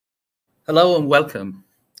Hello and welcome.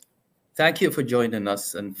 Thank you for joining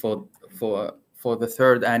us and for the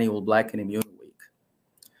third annual Black and Immune Week,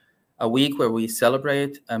 a week where we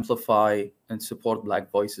celebrate, amplify, and support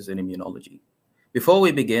Black voices in immunology. Before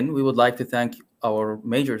we begin, we would like to thank our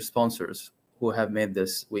major sponsors who have made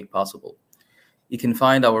this week possible. You can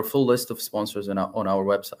find our full list of sponsors on our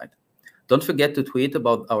website. Don't forget to tweet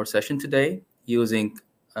about our session today using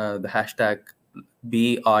the hashtag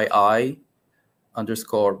BII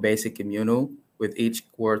underscore Basic Immuno with each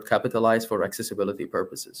word capitalized for accessibility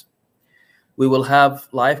purposes. We will have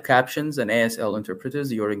live captions and ASL interpreters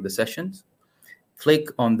during the sessions. Click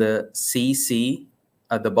on the CC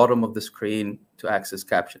at the bottom of the screen to access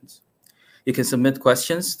captions. You can submit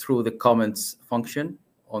questions through the comments function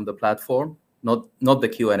on the platform, not the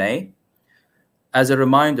Q&A. As a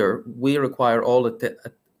reminder, we require all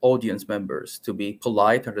audience members to be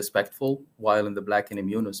polite and respectful while in the Black and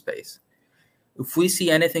Immuno space. If we see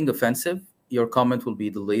anything offensive, your comment will be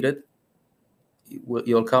deleted.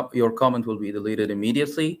 Your comment will be deleted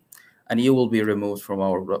immediately, and you will be removed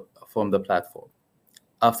from the platform.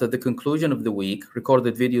 After the conclusion of the week,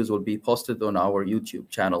 recorded videos will be posted on our YouTube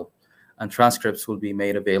channel, and transcripts will be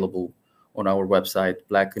made available on our website,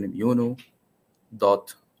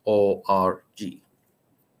 blackandimmuno.org.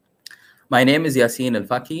 My name is Yassine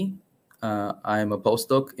El-Faki. I am a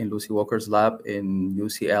postdoc in Lucy Walker's lab in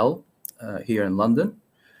UCL here in London,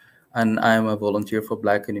 and I am a volunteer for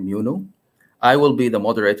Black and Immuno. I will be the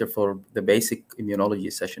moderator for the Basic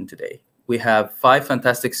Immunology session today. We have 5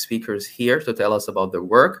 fantastic speakers here to tell us about their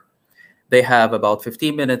work. They have about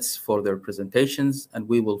 15 minutes for their presentations, and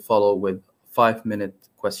we will follow with 5-minute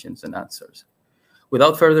questions and answers.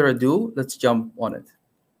 Without further ado, let's jump on it.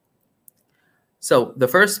 So the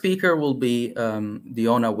first speaker will be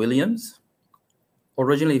Dionna Williams,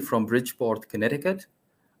 originally from Bridgeport, Connecticut.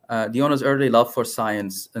 Dionna's early love for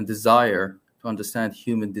science and desire to understand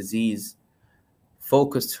human disease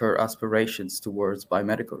focused her aspirations towards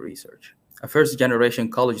biomedical research. A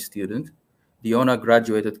first-generation college student, Dionna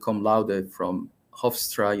graduated cum laude from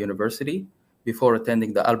Hofstra University before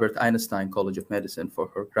attending the Albert Einstein College of Medicine for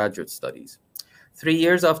her graduate studies. 3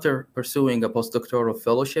 years after pursuing a postdoctoral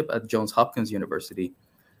fellowship at Johns Hopkins University,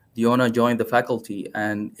 Dionna joined the faculty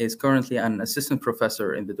and is currently an assistant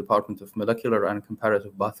professor in the Department of Molecular and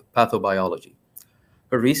Comparative Pathobiology.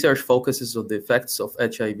 Her research focuses on the effects of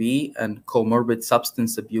HIV and comorbid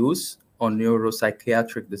substance abuse on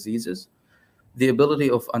neuropsychiatric diseases, the ability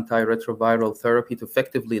of antiretroviral therapy to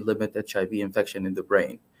effectively limit HIV infection in the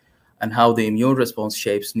brain, and how the immune response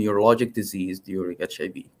shapes neurologic disease during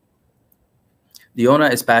HIV.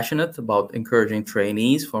 Dionna is passionate about encouraging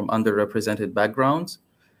trainees from underrepresented backgrounds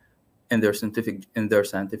in their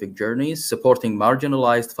scientific journeys, supporting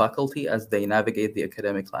marginalized faculty as they navigate the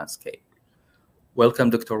academic landscape. Welcome,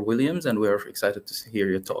 Dr. Williams, and we're excited to hear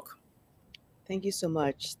your talk. Thank you so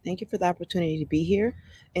much. Thank you for the opportunity to be here,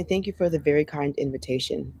 and thank you for the very kind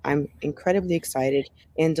invitation. I'm incredibly excited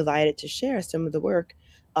and delighted to share some of the work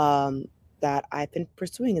that I've been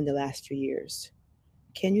pursuing in the last few years.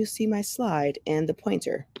 Can you see my slide and the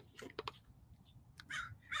pointer?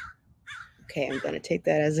 Okay, I'm going to take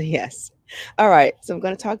that as a yes. All right, so I'm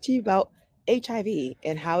going to talk to you about HIV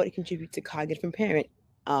and how it contributes to cognitive impairment,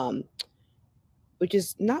 which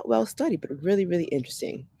is not well studied, but really, really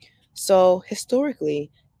interesting. So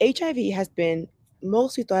historically, HIV has been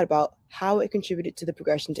mostly thought about how it contributed to the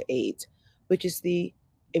progression to AIDS, which is the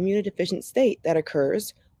immunodeficient state that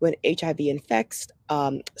occurs when HIV infects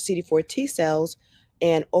CD8 T cells,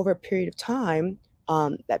 and over a period of time,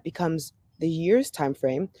 that becomes the year's time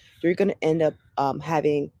frame, you're going to end up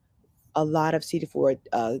having a lot of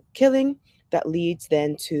CD4 killing that leads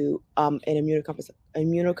then to an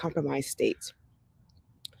immunocompromised state.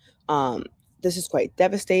 This is quite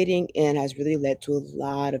devastating and has really led to a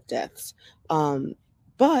lot of deaths.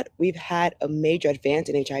 But we've had a major advance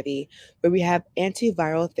in HIV where we have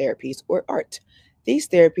antiviral therapies, or ART. These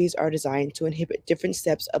therapies are designed to inhibit different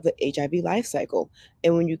steps of the HIV life cycle.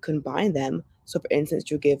 And when you combine them, so for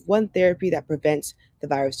instance, you give one therapy that prevents the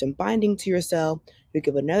virus from binding to your cell, you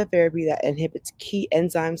give another therapy that inhibits key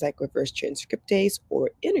enzymes like reverse transcriptase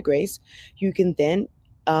or integrase, you can then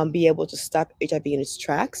be able to stop HIV in its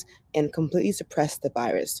tracks and completely suppress the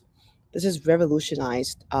virus. This has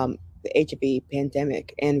revolutionized the HIV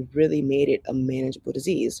pandemic and really made it a manageable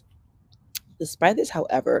disease. Despite this,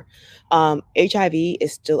 however, HIV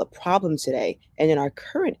is still a problem today. And in our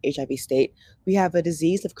current HIV state, we have a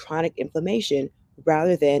disease of chronic inflammation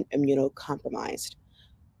rather than immunocompromised.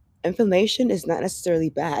 Inflammation is not necessarily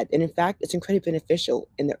bad, and in fact, it's incredibly beneficial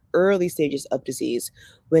in the early stages of disease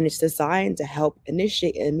when it's designed to help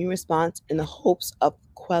initiate an immune response in the hopes of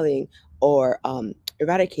quelling or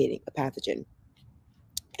eradicating a pathogen.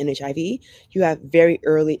 In HIV, you have very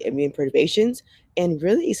early immune perturbations and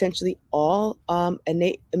really essentially all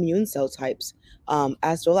innate immune cell types,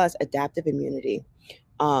 as well as adaptive immunity.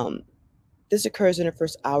 Um, this occurs in the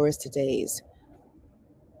first hours to days.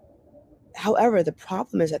 However, the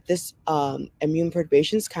problem is that this immune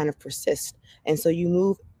perturbations kind of persist. And so you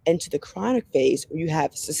move into the chronic phase where you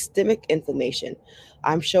have systemic inflammation.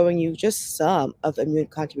 I'm showing you just some of the immune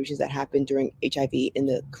contributions that happen during HIV in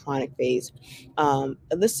the chronic phase,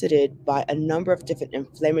 elicited by a number of different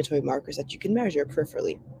inflammatory markers that you can measure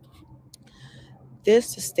peripherally. This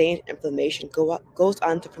sustained inflammation goes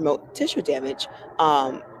on to promote tissue damage,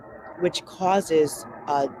 um, which causes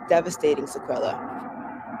devastating sequelae.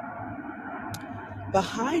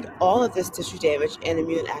 Behind all of this tissue damage and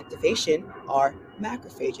immune activation are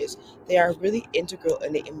macrophages. They are really integral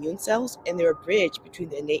innate immune cells, and they're a bridge between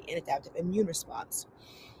the innate and adaptive immune response.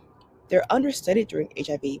 They're understudied during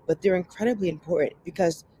HIV, but they're incredibly important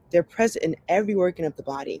because they're present in every organ of the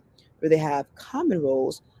body, where they have common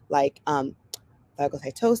roles like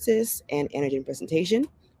phagocytosis and antigen presentation,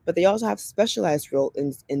 but they also have specialized role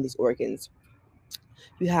in these organs.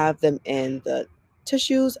 You have them in the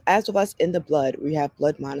tissues as well as in the blood, where you have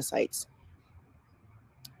blood monocytes.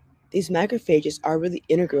 These macrophages are really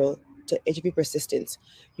integral to HIV persistence.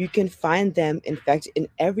 You can find them infected in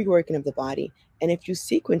every organ of the body. And if you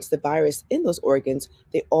sequence the virus in those organs,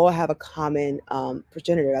 they all have a common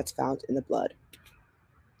progenitor that's found in the blood.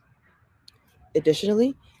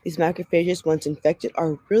 Additionally, these macrophages, once infected,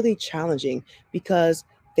 are really challenging because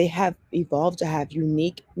they have evolved to have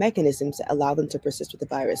unique mechanisms that allow them to persist with the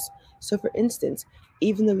virus. So, for instance,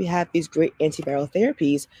 even though we have these great antiviral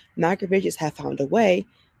therapies, macrophages have found a way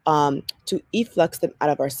to efflux them out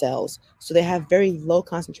of our cells. So, they have very low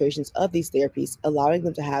concentrations of these therapies, allowing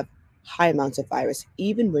them to have high amounts of virus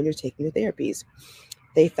even when you're taking the therapies.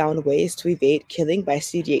 They found ways to evade killing by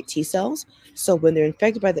CD8 T cells, so when they're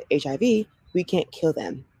infected by the HIV, we can't kill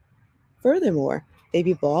them. Furthermore, they've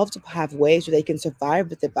evolved to have ways where they can survive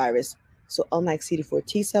with the virus. So, unlike CD4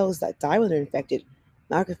 T cells that die when they're infected,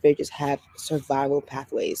 macrophages have survival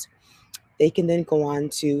pathways. They can then go on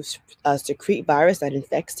to secrete virus that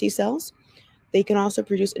infects T cells. They can also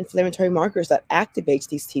produce inflammatory markers that activates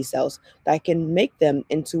these T cells that can make them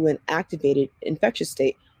into an activated infectious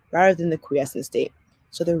state rather than the quiescent state.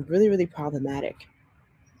 So they're really, really problematic.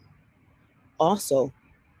 Also,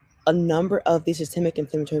 a number of these systemic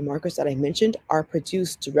inflammatory markers that I mentioned are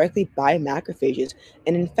produced directly by macrophages.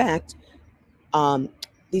 And in fact,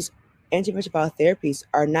 these antiretroviral therapies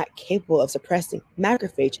are not capable of suppressing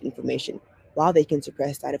macrophage inflammation while they can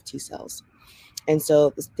suppress that of T cells. And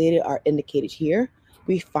so the data are indicated here.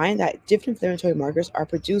 We find that different inflammatory markers are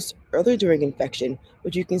produced earlier during infection,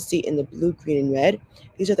 which you can see in the blue, green, and red.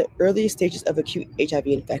 These are the earliest stages of acute HIV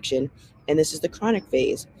infection, and this is the chronic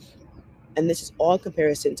phase. And this is all in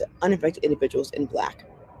comparison to uninfected individuals in black.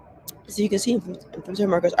 So you can see inflammatory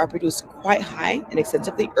markers are produced quite high and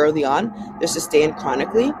extensively early on. They're sustained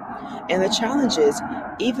chronically. And the challenge is,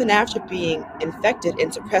 even after being infected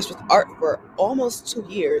and suppressed with ART for almost 2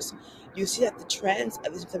 years, you see that the trends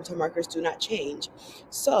of these inflammatory markers do not change.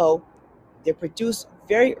 So they're produced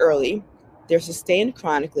very early, they're sustained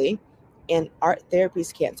chronically, and ART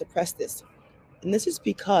therapies can't suppress this. And this is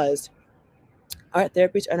because ART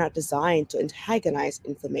therapies are not designed to antagonize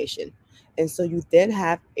inflammation. And so you then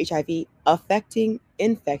have HIV affecting,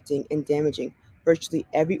 infecting, and damaging virtually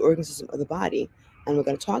every organ system of the body. And we're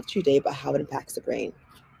going to talk to you today about how it impacts the brain.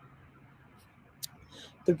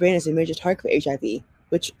 The brain is a major target for HIV,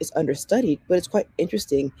 which is understudied, but it's quite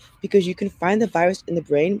interesting because you can find the virus in the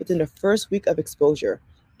brain within the first week of exposure.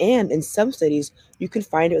 And in some studies, you can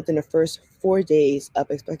find it within the first 4 days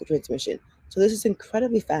of expected transmission. So this is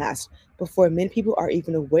incredibly fast before many people are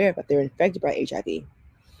even aware that they're infected by HIV.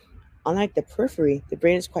 Unlike the periphery, the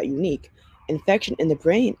brain is quite unique. Infection in the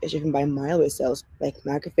brain is driven by myeloid cells like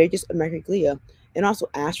macrophages and microglia, and also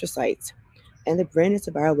astrocytes. And the brain is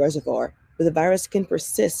a viral reservoir where the virus can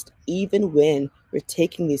persist even when we're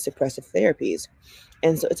taking these suppressive therapies.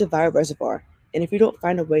 And so it's a viral reservoir. And if we don't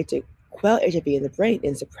find a way to quell HIV in the brain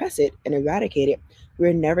and suppress it and eradicate it,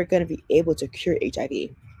 we're never going to be able to cure HIV.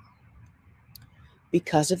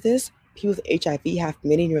 Because of this, people with HIV have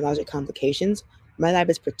many neurologic complications. My lab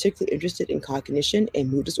is particularly interested in cognition and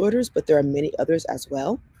mood disorders, but there are many others as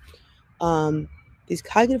well. These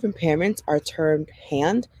cognitive impairments are termed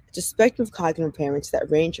HAND. It's a spectrum of cognitive impairments that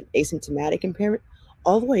range from asymptomatic impairment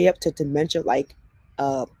all the way up to dementia-like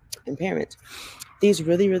impairment. These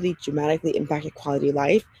really dramatically impacted quality of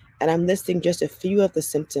life, and I'm listing just a few of the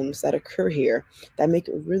symptoms that occur here that make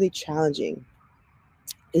it really challenging.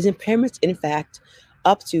 These impairments, in fact,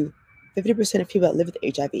 up to 50% of people that live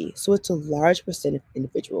with HIV, so it's a large percent of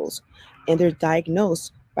individuals, and they're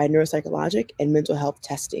diagnosed by neuropsychologic and mental health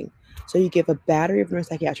testing. So you give a battery of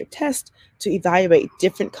neuropsychiatric tests to evaluate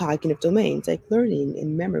different cognitive domains like learning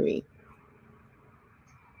and memory.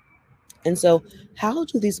 And so, how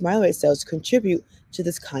do these myeloid cells contribute to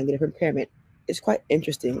this cognitive impairment? It's quite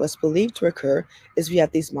interesting. What's believed to occur is we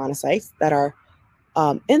have these monocytes that are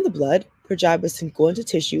in the blood. Proteins can go into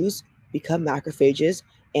tissues, become macrophages,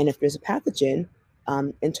 and if there's a pathogen,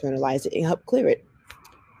 internalize it and help clear it.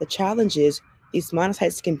 The challenge is these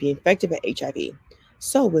monocytes can be infected by HIV.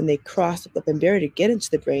 So when they cross the blood-brain barrier to get into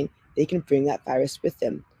the brain, they can bring that virus with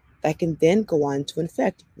them. That can then go on to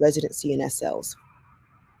infect resident CNS cells.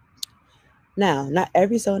 Now, not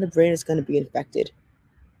every cell in the brain is going to be infected.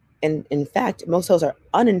 And in fact, most cells are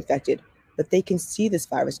uninfected, but they can see this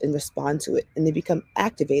virus and respond to it, and they become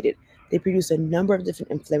activated. They produce a number of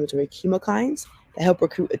different inflammatory chemokines that help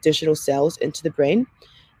recruit additional cells into the brain.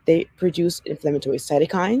 They produce inflammatory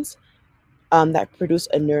cytokines that produce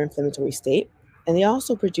a neuroinflammatory state, and they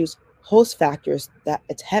also produce host factors that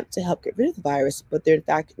attempt to help get rid of the virus, but they're in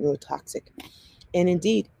fact neurotoxic. And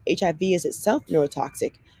indeed, HIV is itself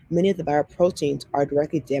neurotoxic. Many of the viral proteins are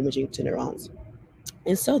directly damaging to neurons.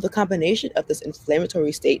 And so the combination of this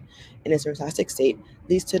inflammatory state and this neurotoxic state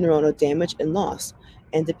leads to neuronal damage and loss.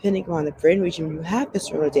 And depending on the brain region you have this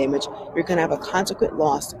neuronal damage, you're going to have a consequent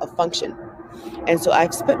loss of function. And so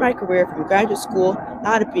I've spent my career from graduate school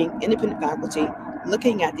now to being independent faculty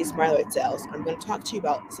looking at these myeloid cells. I'm going to talk to you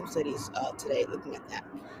about some studies today looking at that.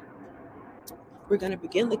 We're going to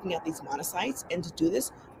begin looking at these monocytes, and to do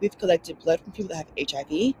this, we've collected blood from people that have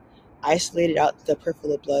HIV, isolated out the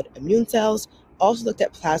peripheral blood immune cells, also looked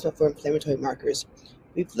at plasma for inflammatory markers.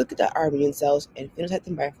 We've looked at our immune cells and phenotyped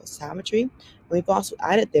them by flow cytometry, and we've also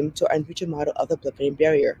added them to our in vitro model of the blood-brain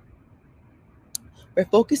barrier. We're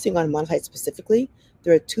focusing on monocytes specifically.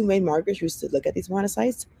 There are two main markers used to look at these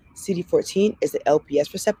monocytes. CD14 is the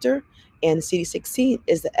LPS receptor, and CD16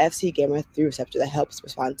 is the Fc gamma 3 receptor that helps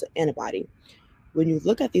respond to antibody. When you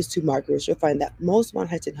look at these two markers, you'll find that most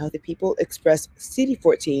monocytes in healthy people express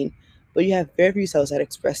CD14, but you have very few cells that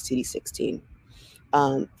express CD16.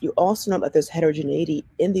 You also know that there's heterogeneity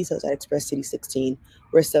in these cells that express CD16,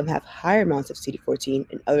 where some have higher amounts of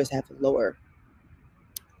CD14 and others have lower.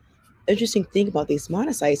 Interesting thing about these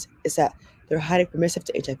monocytes is that they're highly permissive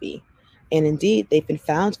to HIV. And indeed, they've been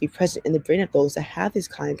found to be present in the brain of those that have these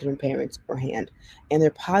cognitive impairments or hand, and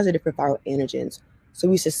they're positive for viral antigens. So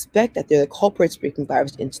we suspect that they're the culprits bringing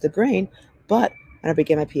virus into the brain, but when I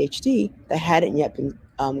began my PhD, that hadn't yet been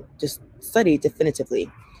just studied definitively.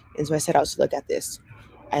 And so I set out to look at this.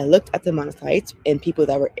 I looked at the monocytes in people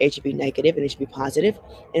that were HIV negative and HIV positive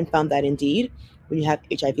and found that indeed, when you have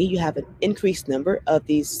HIV, you have an increased number of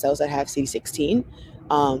these cells that have CD16.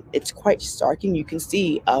 It's quite starking. You can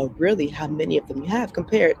see really how many of them you have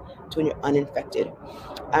compared to when you're uninfected.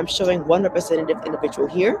 I'm showing one representative individual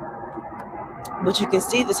here, but you can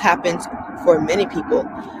see this happens for many people.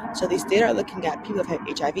 So these data are looking at people that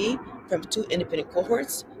have HIV from two independent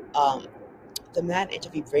cohorts, the man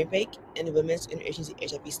HIV brain bank and the women's interagency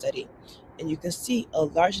HIV study. And you can see a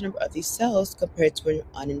large number of these cells compared to when you're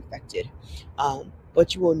uninfected.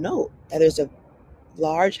 But you will note that there's a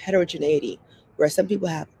large heterogeneity where some people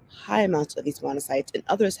have high amounts of these monocytes and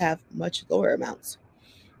others have much lower amounts.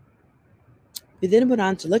 We then went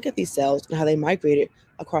on to look at these cells and how they migrated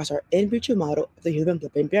across our in vitro model of the human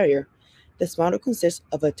blood-brain barrier. This model consists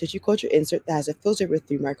of a tissue culture insert that has a filter with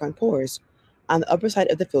 3-micron pores. On the upper side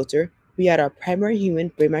of the filter, we add our primary human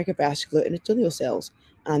brain microvascular endothelial cells.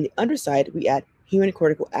 And on the underside, we add human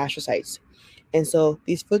cortical astrocytes. And so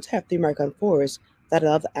these filters have 3-micron pores that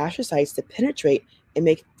allow the astrocytes to penetrate and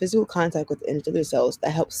make physical contact with the endothelial cells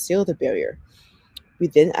that help seal the barrier. We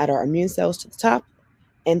then add our immune cells to the top,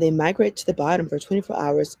 and they migrate to the bottom for 24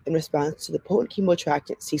 hours in response to the potent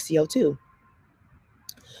chemoattractant CCL2.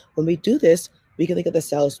 When we do this, we can look at the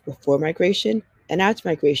cells before migration and after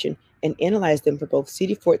migration and analyze them for both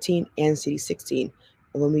CD14 and CD16.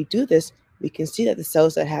 And when we do this, we can see that the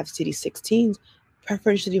cells that have CD16s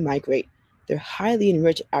preferentially migrate. They're highly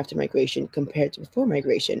enriched after migration compared to before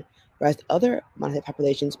migration, whereas other monocyte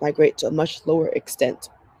populations migrate to a much lower extent.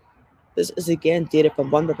 This is again data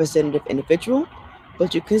from one representative individual,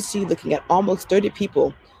 but you can see looking at almost 30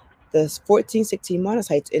 people, the 1416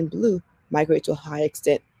 monocytes in blue migrate to a high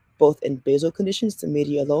extent, both in basal conditions, the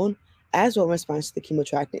media alone, as well in response to the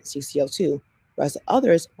chemoattractant CCL2, whereas the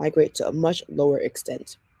others migrate to a much lower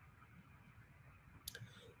extent.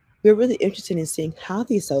 We're really interested in seeing how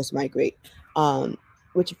these cells migrate, um,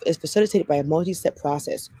 which is facilitated by a multi-step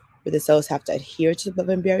process where the cells have to adhere to the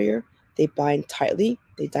blood-brain barrier, they bind tightly,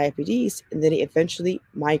 they diapedese, and then they eventually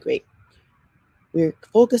migrate. We're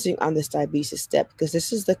focusing on this diabetes step because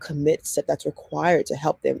this is the commit step that's required to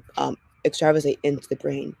help them extravasate into the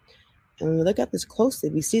brain. And when we look at this closely,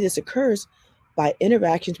 we see this occurs by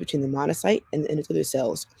interactions between the monocyte and the endothelial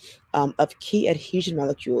cells of key adhesion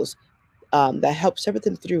molecules that help separate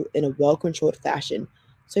them through in a well-controlled fashion.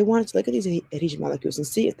 So we wanted to look at these adhesion molecules and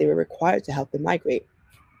see if they were required to help them migrate.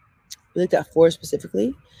 We looked at four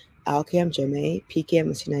specifically: Alcam, GMA, PCAM,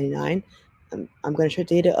 and C99. I'm going to share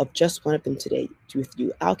data of just one of them today with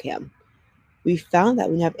you, Alcam. We found that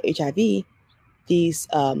when you have HIV, these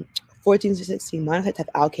 14 to 16 monocytes have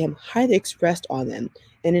Alcam highly expressed on them.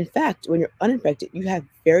 And in fact, when you're uninfected, you have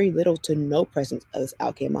very little to no presence of this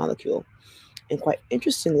Alcam molecule. And quite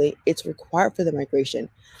interestingly, it's required for the migration.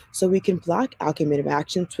 So we can block Alcam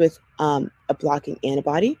interactions with a blocking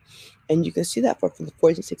antibody. And you can see that for the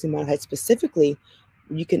 14 to 16 monocytes specifically,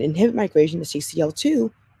 you can inhibit migration to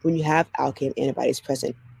CCL2 when you have Alcam antibodies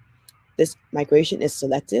present. This migration is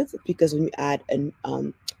selective because when you add an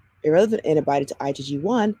irrelevant antibody to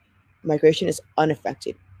IgG1, migration is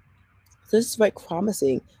unaffected. So this is quite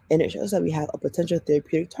promising, and it shows that we have a potential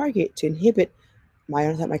therapeutic target to inhibit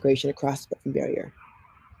monocyte migration across the blood-brain barrier.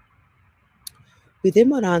 We then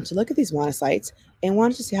went on to look at these monocytes and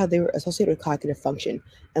wanted to see how they were associated with cognitive function.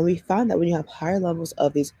 And we found that when you have higher levels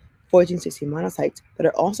of these 14, 16 monocytes that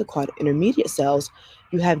are also called intermediate cells,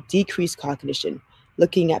 you have decreased cognition,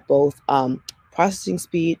 looking at both processing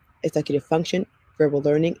speed, executive function, verbal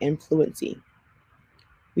learning, and fluency.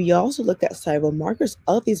 We also looked at several markers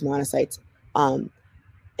of these monocytes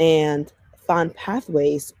and found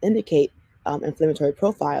pathways indicate inflammatory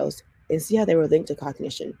profiles and see how they were linked to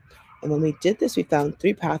cognition. And when we did this, we found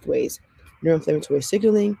three pathways: neuroinflammatory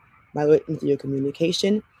signaling, myeloid endothelial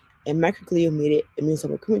communication, and microglia-mediated immune cell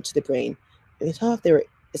recruitment to the brain. And we saw if they were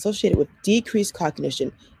associated with decreased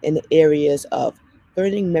cognition in the areas of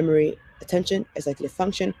learning, memory, attention, executive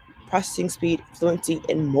function, processing speed, fluency,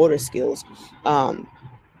 and motor skills.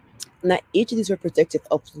 Now, each of these were predictive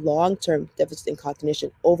of long-term deficits in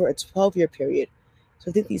cognition over a 12-year period. So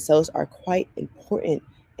I think these cells are quite important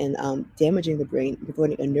in damaging the brain and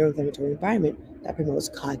promoting a neuroinflammatory environment that promotes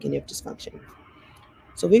cognitive dysfunction.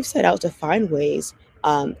 So we've set out to find ways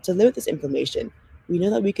to limit this inflammation. We know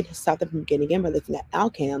that we can stop them from getting in by looking at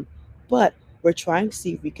Alcam, but we're trying to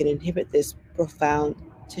see if we can inhibit this profound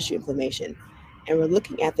tissue inflammation. And we're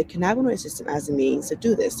looking at the cannabinoid system as a means to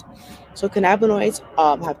do this. So cannabinoids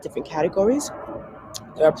have different categories.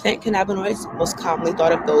 There are plant cannabinoids, most commonly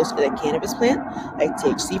thought of those in the cannabis plant, like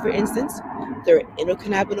THC for instance. There are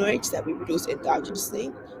endocannabinoids that we produce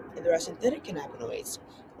endogenously, and there are synthetic cannabinoids,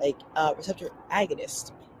 like receptor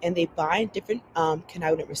agonists, and they bind different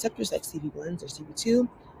cannabinoid receptors like CB1s or CB2.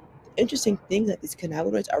 The interesting thing is that these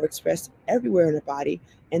cannabinoids are expressed everywhere in the body,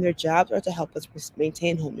 and their jobs are to help us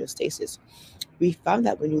maintain homeostasis. We found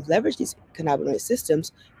that when you leverage these cannabinoid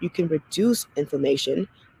systems, you can reduce inflammation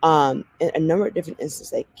in a number of different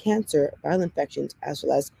instances like cancer, viral infections, as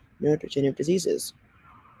well as neurodegenerative diseases.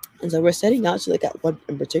 And so we're setting out to look at one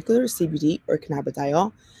in particular, CBD or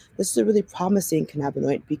cannabidiol. This is a really promising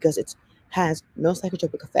cannabinoid because it has no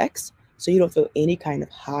psychotropic effects, so you don't feel any kind of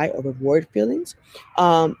high or reward feelings,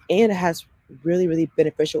 and it has really, really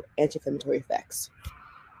beneficial anti-inflammatory effects.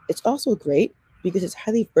 It's also great because it's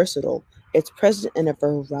highly versatile. It's present in a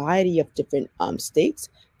variety of different states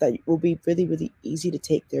that will be really, really easy to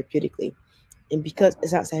take therapeutically. And because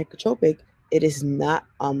it's not psychotropic, it is not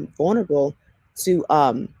vulnerable to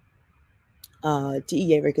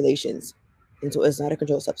DEA regulations. And so it's not a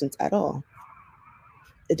controlled substance at all.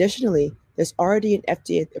 Additionally, there's already an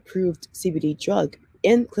FDA-approved CBD drug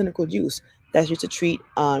in clinical use that's used to treat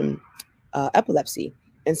epilepsy.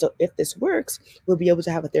 And so if this works, we'll be able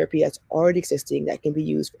to have a therapy that's already existing that can be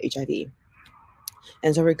used for HIV.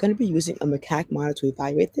 And so we're going to be using a macaque model to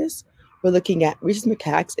evaluate this. We're looking at rhesus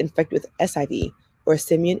macaques infected with SIV, or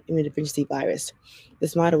simian immunodeficiency virus.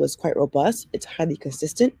 This model was quite robust. It's highly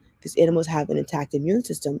consistent. These animals have an intact immune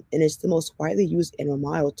system, and it's the most widely used animal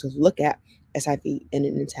model to look at SIV in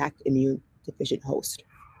an intact immune deficient host.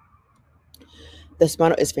 This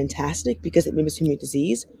model is fantastic because it mimics immune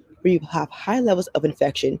disease, where you have high levels of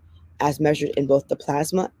infection as measured in both the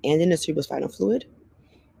plasma and in the cerebrospinal fluid.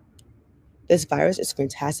 This virus is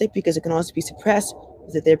fantastic because it can also be suppressed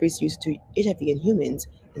with the therapies used to treat HIV in humans.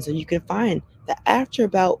 And so you can find that after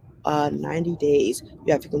about 90 days,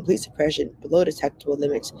 you have a complete suppression below detectable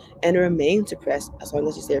limits and remain suppressed as long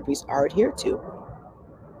as these therapies are adhered to.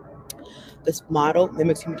 This model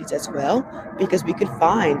mimics human disease as well because we could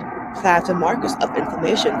find plasma markers of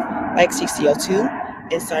inflammation like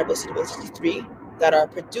CCL2 and soluble CD8 that are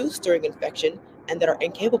produced during infection and that are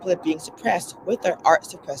incapable of being suppressed with our ART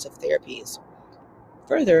suppressive therapies.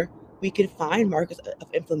 Further, we can find markers of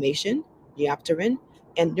inflammation, neopterin,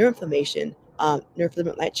 and neuroinflammation,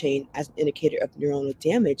 neurofilament light chain, as an indicator of neuronal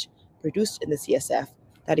damage produced in the CSF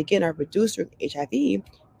that again are produced during HIV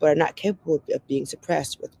but are not capable of being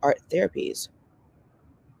suppressed with ART therapies.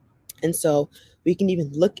 And so we can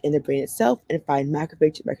even look in the brain itself and find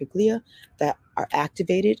macrophage microglia that are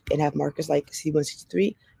activated and have markers like CD1,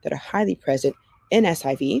 CD3 that are highly present in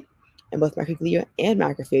SIV, and both microglia and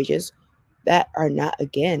macrophages that are not,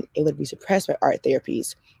 again, able to be suppressed by ART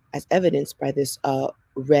therapies, as evidenced by this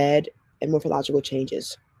red and morphological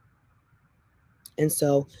changes. And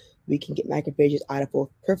so we can get macrophages out of both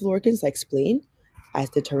peripheral organs like spleen, as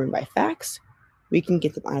determined by FACS. We can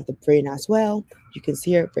get them out of the brain as well. You can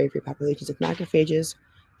see here very few populations of macrophages.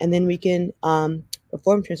 And then we can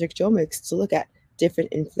perform transcriptomics to look at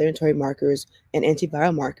different inflammatory markers and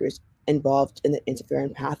antiviral markers involved in the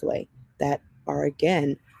interferon pathway that are,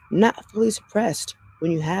 again, not fully suppressed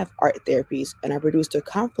when you have ART therapies and are produced a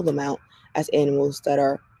comparable amount as animals that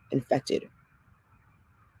are infected.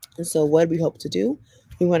 And so what we hope to do,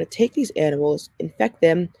 we want to take these animals, infect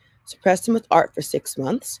them, suppress them with ART for 6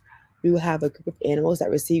 months. We will have a group of animals that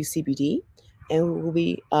receive CBD, and we will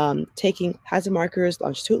be taking hazard markers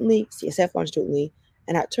longitudinally, CSF longitudinally,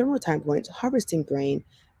 and at terminal time points, harvesting brain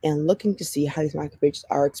and looking to see how these macrophages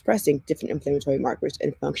are expressing different inflammatory markers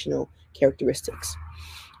and functional characteristics.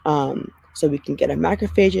 So we can get our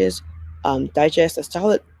macrophages, digest the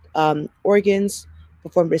solid organs,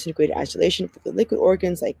 perform disintegrated isolation for the liquid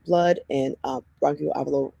organs like blood and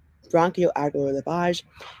bronchoalveolar lavage,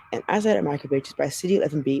 and isolate our macrophages by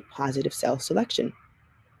CD11B positive cell selection.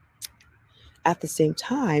 At the same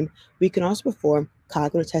time, we can also perform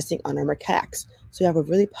cognitive testing on our macaques. So we have a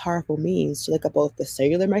really powerful means to look at both the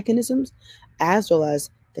cellular mechanisms as well as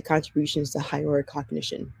the contributions to higher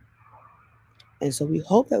cognition. And so we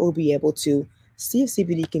hope that we'll be able to see if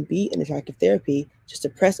CBD can be an attractive therapy to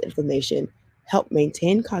suppress inflammation, help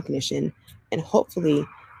maintain cognition, and hopefully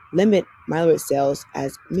limit myeloid cells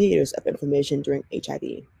as mediators of inflammation during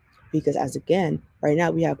HIV. Because as again, right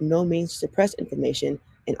now we have no means to suppress inflammation,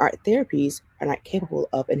 and ART therapies are not capable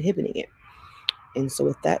of inhibiting it. And so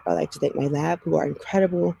with that, I'd like to thank my lab, who are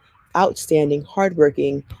incredible, outstanding,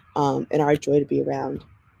 hardworking, and are a joy to be around.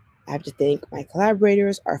 I have to thank my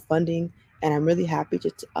collaborators, our funding, and I'm really happy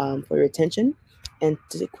for your attention and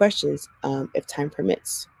to take questions if time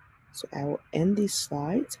permits. So I will end these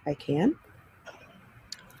slides if I can,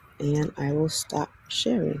 and I will stop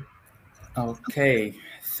sharing. Okay,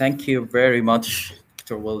 thank you very much,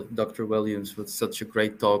 Dr. Williams, with such a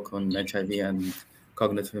great talk on HIV and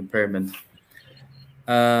cognitive impairment.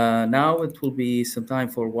 Now it will be some time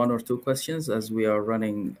for 1 or 2 questions as we are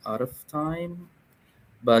running out of time.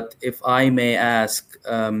 But if I may ask,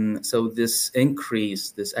 so this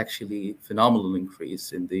increase, this actually phenomenal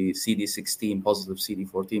increase in the CD16 positive,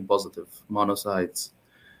 CD14 positive monocytes,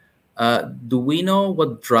 do we know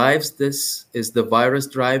what drives this? Is the virus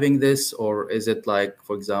driving this? Or is it like,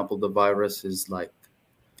 for example, the virus is like,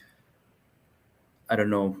 I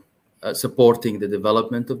don't know, supporting the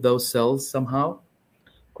development of those cells somehow?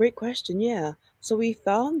 Great question, yeah. So we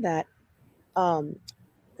found that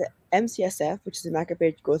the MCSF, which is the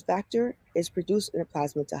macrophage growth factor, is produced in the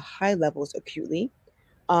plasma to high levels acutely.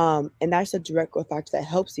 And that's a direct growth factor that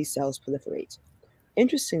helps these cells proliferate.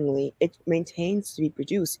 Interestingly, it maintains to be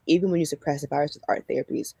produced even when you suppress the virus with ART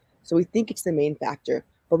therapies. So we think it's the main factor,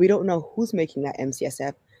 but we don't know who's making that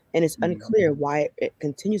MCSF, and it's unclear why it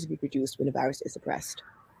continues to be produced when the virus is suppressed.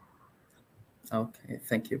 Okay,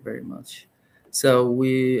 thank you very much. So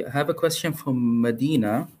we have a question from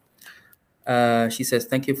Medina. She says,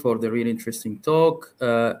 thank you for the really interesting talk.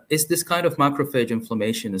 Is this kind of macrophage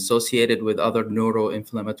inflammation associated with other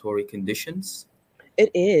neuroinflammatory conditions? It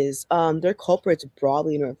is. They're culprits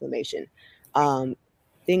broadly in neuroinflammation.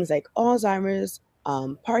 Things like Alzheimer's,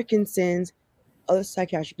 Parkinson's, other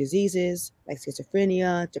psychiatric diseases like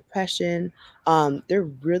schizophrenia, depression. They're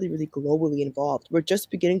really, really globally involved. We're just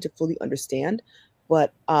beginning to fully understand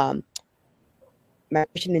what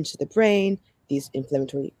migration into the brain, these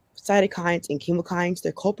inflammatory cytokines and chemokines,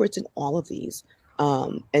 they're culprits in all of these.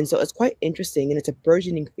 And so it's quite interesting, and it's a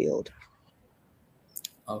burgeoning field.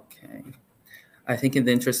 Okay. I think in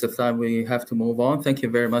the interest of time, we have to move on. Thank you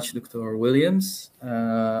very much, Dr. Williams.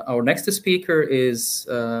 Our next speaker is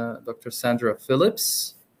Dr. Sandra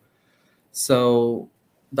Phillips. So,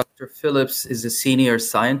 Dr. Dr. Phillips is a senior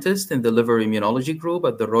scientist in the liver immunology group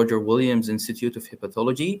at the Roger Williams Institute of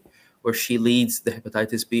Hepatology, where she leads the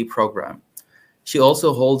hepatitis B program. She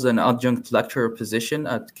also holds an adjunct lecturer position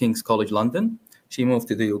at King's College London. She moved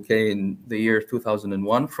to the UK in the year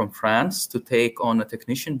 2001 from France to take on a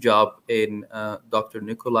technician job in Dr.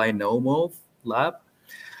 Nikolai Naumov's lab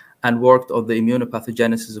and worked on the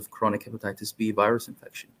immunopathogenesis of chronic hepatitis B virus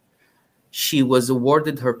infection. She was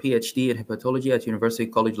awarded her PhD in hepatology at University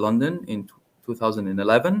College London in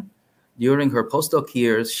 2011. During her postdoc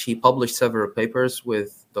years, she published several papers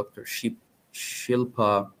with Dr.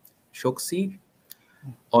 Shilpa Chokshi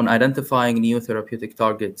on identifying new therapeutic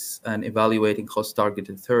targets and evaluating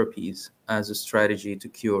host-targeted therapies as a strategy to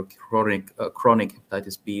cure chronic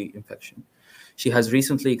hepatitis B infection. She has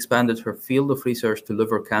recently expanded her field of research to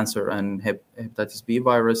liver cancer and hepatitis B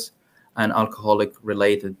virus and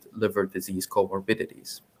alcoholic-related liver disease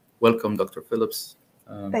comorbidities. Welcome, Dr. Phillips.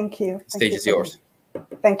 Thank you. The stage is yours.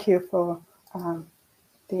 Thank you for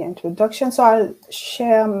the introduction. So I'll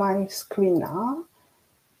share my screen now.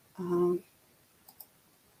 I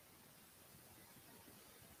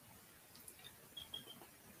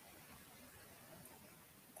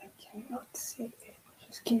cannot see it.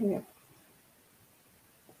 Just give me a...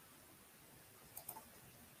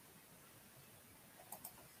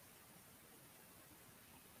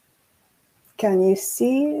 Can you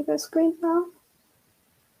see the screen now?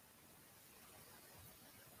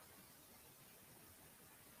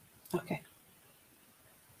 Okay,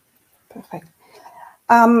 perfect.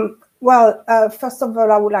 First of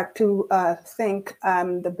all, I would like to thank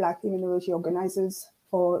the Black Immunology organizers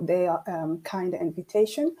for their kind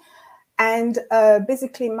invitation. And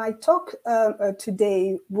basically, my talk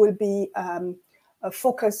today will be a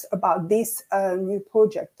focus about this new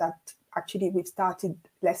project that actually we've started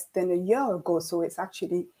less than a year ago. So it's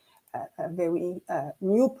actually a very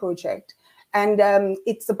new project. And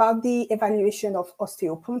it's about the evaluation of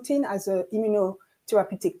osteopontin as an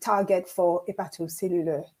immunotherapeutic target for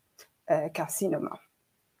hepatocellular carcinoma.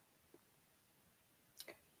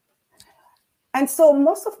 And so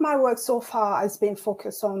most of my work so far has been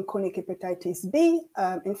focused on chronic hepatitis B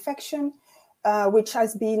infection, which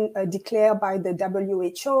has been declared by the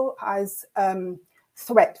WHO as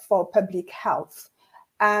threat for public health.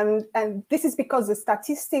 And this is because the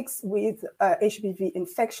statistics with HBV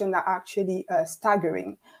infection are actually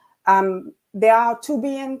staggering. There are 2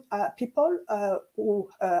 billion people who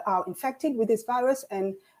are infected with this virus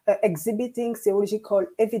and exhibiting serological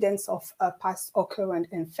evidence of past occurrent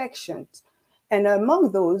infections. And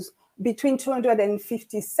among those, between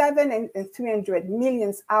 257 and 300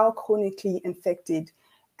 million are chronically infected.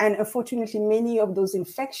 And unfortunately, many of those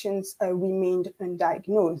infections remained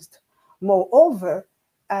undiagnosed. Moreover,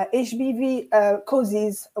 HBV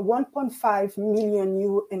causes 1.5 million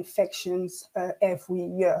new infections every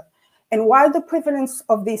year. And while the prevalence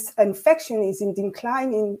of this infection is in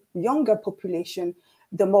decline in younger population,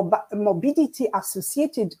 the morbidity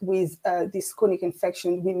associated with this chronic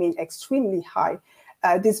infection remain extremely high.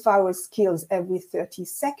 This virus kills every 30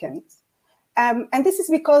 seconds. And this is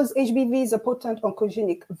because HBV is a potent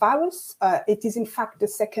oncogenic virus. It is in fact the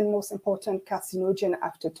second most important carcinogen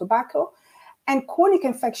after tobacco. And chronic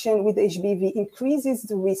infection with HBV increases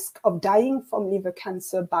the risk of dying from liver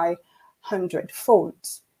cancer by 100-fold.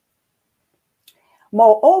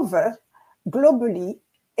 Moreover, globally,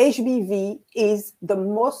 HBV is the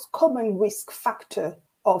most common risk factor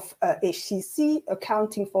of HCC,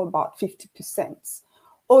 accounting for about 50%.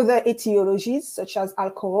 Other etiologies, such as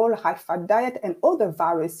alcohol, high-fat diet, and other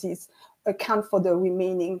viruses, account for the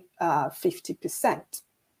remaining 50%.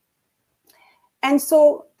 And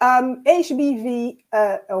so HBV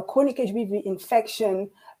or chronic HBV infection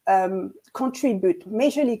majorly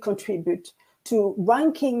contribute to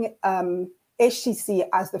ranking HCC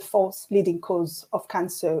as the 4th leading cause of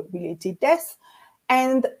cancer-related death.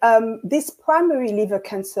 And this primary liver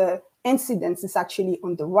cancer incidence is actually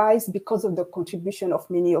on the rise because of the contribution of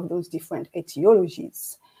many of those different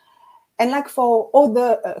etiologies. And like for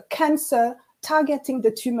other cancer, targeting the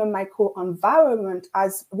tumor microenvironment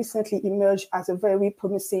has recently emerged as a very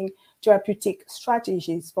promising therapeutic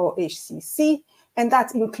strategies for HCC, and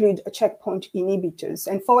that include checkpoint inhibitors.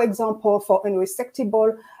 And for example, for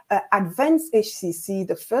unresectable advanced HCC,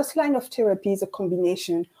 the first line of therapy is a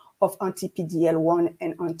combination of anti-PD-L1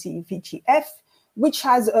 and anti-VEGF, which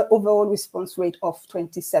has an overall response rate of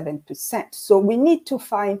 27%. So we need to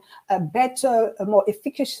find better, more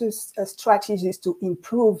efficacious strategies to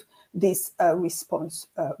improve this response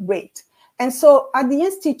rate. And so at the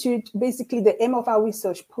Institute, basically the aim of our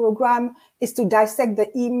research program is to dissect the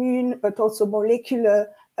immune, but also molecular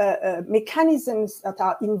mechanisms that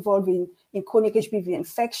are involved in chronic HBV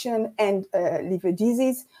infection and liver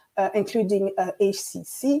disease, including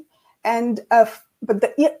HCC. But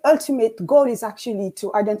the ultimate goal is actually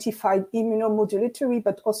to identify immunomodulatory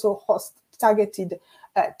but also host-targeted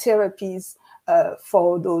therapies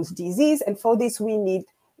for those diseases. And for this, we need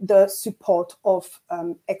the support of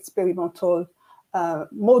experimental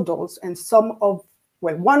models. And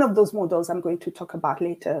one of those models I'm going to talk about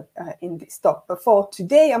later in this talk. But for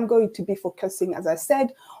today, I'm going to be focusing, as I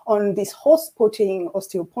said, on this host protein,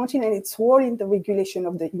 osteopontin, and its role in the regulation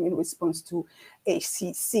of the immune response to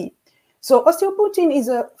HCC. So osteopontin is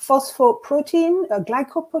a phosphoprotein, a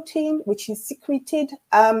glycoprotein, which is secreted.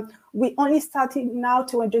 We only started now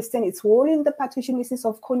to understand its role in the pathogenesis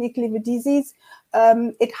of chronic liver disease.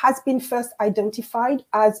 It has been first identified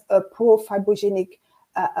as a pro-fibrogenic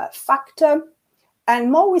factor.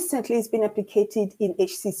 And more recently, it's been implicated in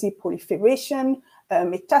HCC proliferation,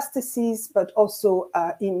 metastasis, but also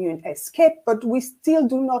immune escape. But we still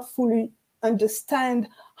do not fully understand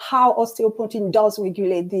how osteopontin does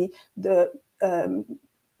regulate the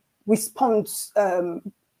response to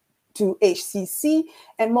HCC.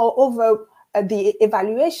 And moreover, the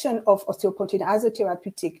evaluation of osteopontin as a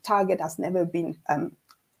therapeutic target has never been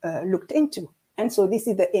looked into. And so this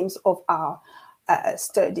is the aims of our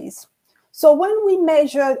studies. So when we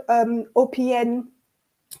measure OPN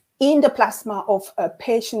in the plasma of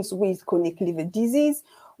patients with chronic liver disease,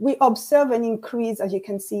 we observe an increase, as you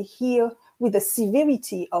can see here, with the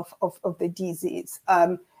severity of the disease.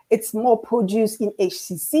 It's more produced in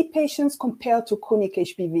HCC patients compared to chronic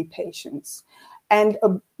HBV patients. And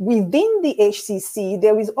within the HCC,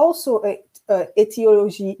 there is also a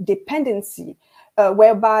etiology dependency,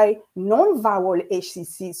 whereby non-viral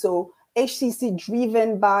HCC, so HCC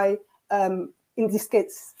driven by, in this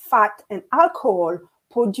case, fat and alcohol,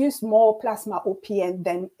 produce more plasma OPN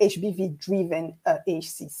than HBV-driven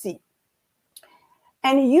HCC.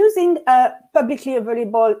 And using publicly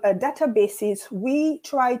available databases, we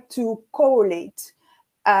try to correlate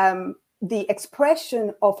the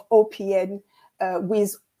expression of OPN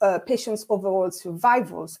with patients' overall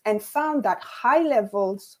survivals, and found that high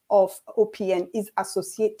levels of OPN is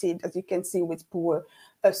associated, as you can see, with poor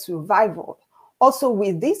survival. Also,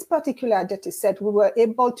 with this particular data set, we were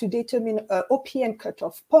able to determine OPN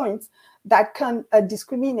cutoff points that can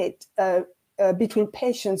discriminate between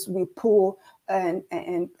patients with poor and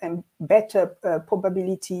better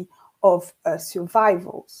probability of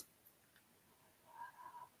survivals.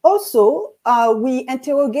 Also, we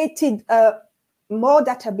interrogated more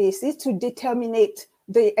databases to determine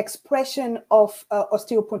the expression of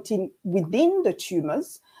osteopontin within the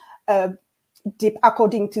tumors,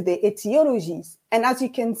 according to the etiologies. And as you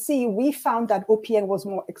can see, we found that OPN was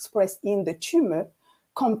more expressed in the tumor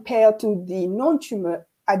compared to the non-tumor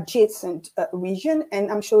adjacent region.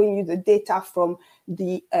 And I'm showing you the data from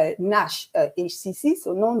the NASH HCC,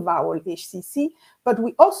 so non-viral HCC. But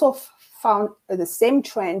we also found the same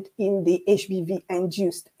trend in the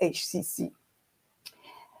HBV-induced HCC.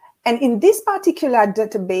 And in this particular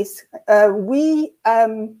database, we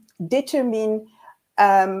determine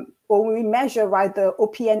or we measure the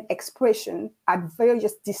OPN expression at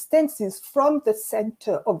various distances from the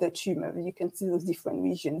center of the tumor. You can see those different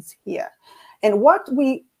regions here. And what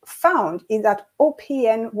we found is that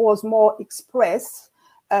OPN was more expressed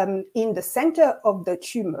in the center of the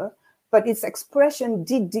tumor, but its expression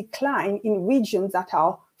did decline in regions that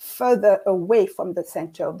are further away from the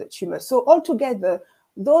center of the tumor. So altogether,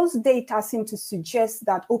 those data seem to suggest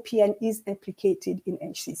that OPN is implicated in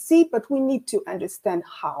HCC, but we need to understand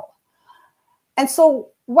how. And so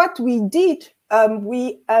what we did,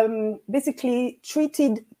 we basically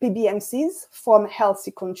treated PBMCs from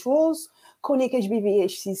healthy controls, chronic HBV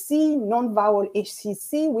HCC, non-viral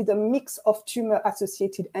HCC with a mix of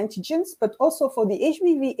tumor-associated antigens, but also for the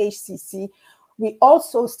HBV HCC, we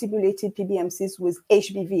also stimulated PBMCs with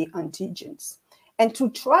HBV antigens. And to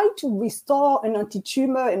try to restore an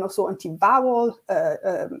anti-tumor and also antiviral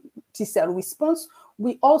T-cell response,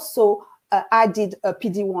 we also added a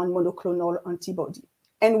PD-1 monoclonal antibody.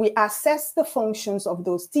 And we assessed the functions of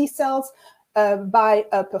those T-cells by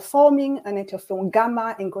performing an interferon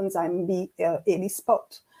gamma and coenzyme B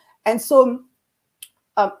ELISpot. And so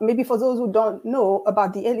maybe for those who don't know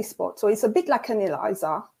about the ELISpot, so it's a bit like an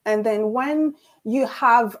ELISA. And then when you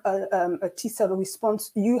have a T-cell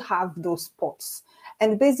response, you have those spots.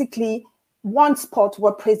 And basically, one spot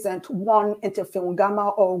represents one interferon gamma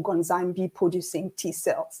or coenzyme B producing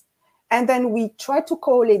T-cells. And then we try to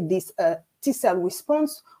correlate this T-cell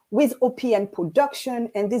response with OPN production,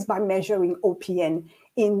 and this by measuring OPN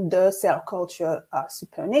in the cell culture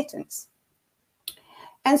supernatants.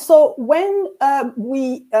 And so when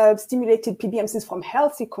we stimulated PBMCs from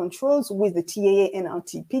healthy controls with the TAA and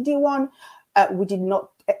anti-PD-1, we did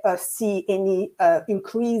not see any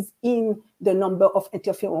increase in the number of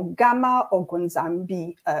interferon gamma or coenzyme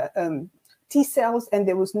B T cells, and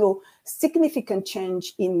there was no significant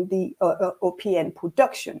change in the OPN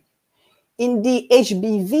production. In the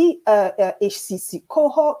HBV HCC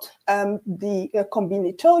cohort, the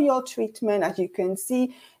combinatorial treatment, as you can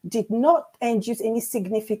see, did not induce any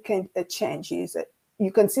significant changes.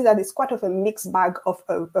 You can see that it's quite of a mixed bag of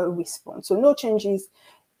a response. So no changes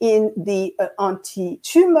in the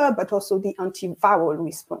anti-tumor, but also the antiviral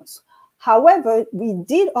response. However, we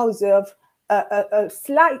did observe a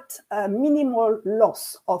slight minimal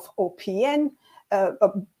loss of OPN,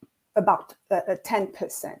 about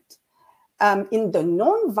 10%. In the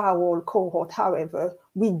non-viral cohort, however,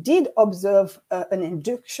 we did observe an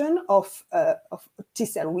induction of T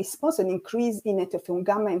cell response, an increase in interferon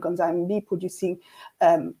gamma and coenzyme B producing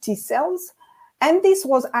T cells. And this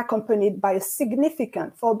was accompanied by a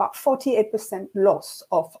significant, for about 48% loss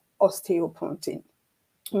of osteopontin.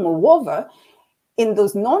 Moreover, in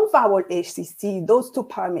those non-viral HCC, those two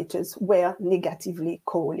parameters were negatively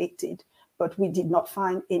correlated, but we did not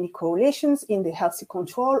find any correlations in the healthy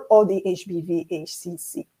control or the HBV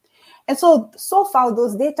HCC. And so far,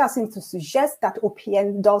 those data seem to suggest that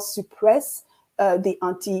OPN does suppress the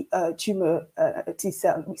anti-tumor T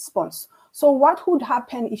cell response. So what would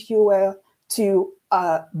happen if you were to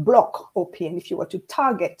block OPN, if you were to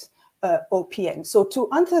target OPN? So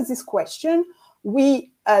to answer this question,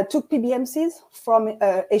 we took PBMCs from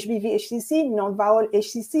HBV HCC, non-viral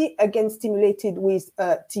HCC, again stimulated with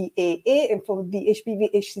TAA, and for the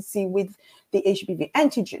HBV HCC with the HBV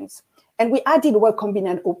antigens. And we added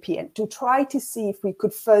recombinant OPN to try to see if we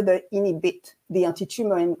could further inhibit the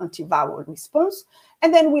anti-tumor and antiviral response.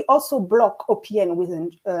 And then we also block OPN with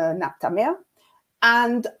an aptamer,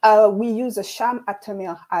 and we use a sham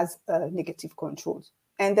aptamer as negative controls.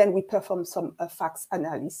 And then we perform some FACS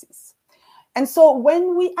analysis. And so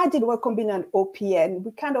when we added recombinant OPN,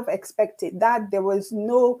 we kind of expected that there was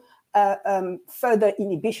no further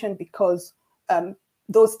inhibition because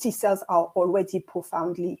those T cells are already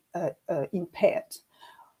profoundly impaired.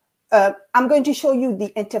 I'm going to show you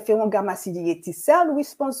the interferon gamma CD8 T cell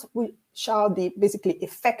response, which are the basically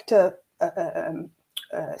effector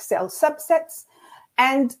cell subsets.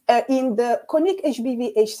 And in the chronic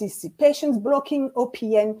HBV HCC patients, blocking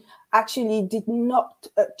OPN actually did not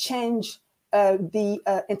change the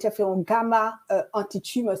interferon gamma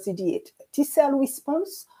anti-tumor CD8 T cell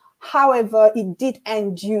response. However, it did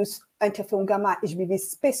induce interferon gamma HBV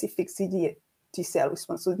specific CD8 T cell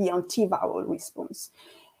response, so the antiviral response.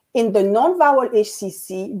 In the non-viral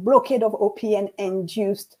HCC, blockade of OPN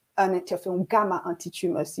induced an interferon gamma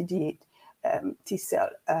anti-tumor CD8 T cell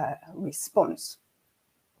response.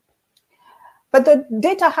 But the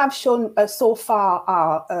data have shown so far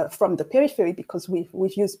are from the periphery because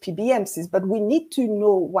we've used PBMCs, but we need to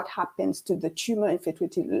know what happens to the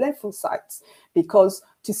tumor-infiltrated lymphocytes because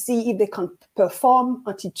to see if they can perform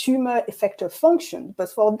anti-tumor effector function. But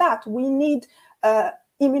for that, we need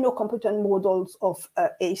immunocompetent models of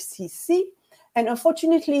HCC. And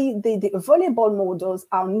unfortunately, the available models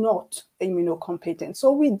are not immunocompetent.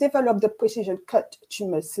 So we developed the precision cut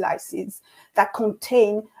tumor slices that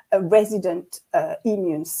contain resident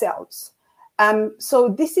immune cells. So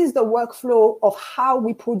this is the workflow of how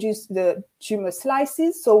we produce the tumor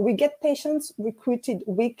slices. So we get patients recruited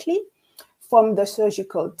weekly from the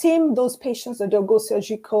surgical team. Those patients undergo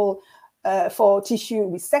surgical for tissue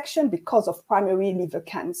resection because of primary liver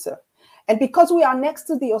cancer. And because we are next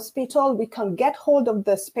to the hospital, we can get hold of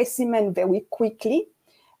the specimen very quickly.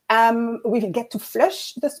 We get to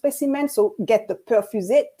flush the specimen, so get the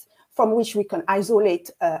perfusate from which we can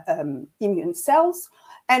isolate immune cells.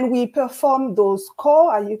 And we perform those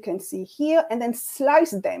core, as you can see here, and then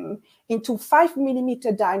slice them into 5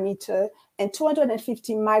 millimeter diameter and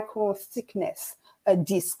 250 micron thickness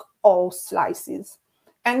disc or slices.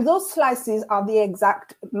 And those slices are the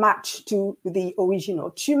exact match to the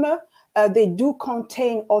original tumor. They do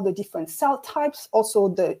contain all the different cell types, also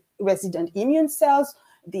the resident immune cells.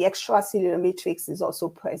 The extracellular matrix is also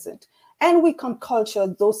present. And we can culture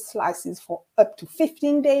those slices for up to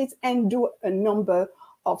 15 days and do a number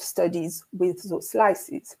of studies with those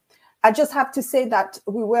slices. I just have to say that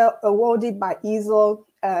we were awarded by EASL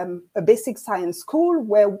a basic science school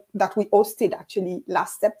that we hosted actually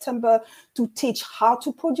last September to teach how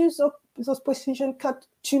to produce those precision cut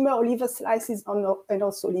tumor or liver slices and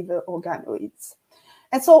also liver organoids.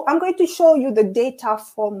 And so I'm going to show you the data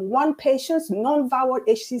from one patient's non-viral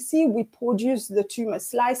HCC. We produced the tumor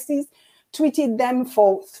slices treated them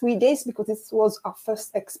for 3 days because this was our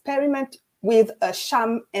first experiment with a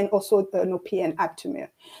sham and also an OPN aptamer.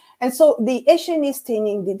 And so the H&E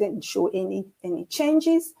staining didn't show any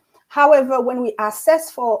changes. However, when we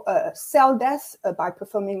assessed for cell death by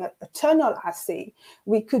performing a tunnel assay,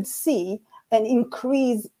 we could see an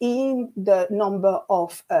increase in the number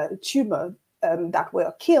of tumors that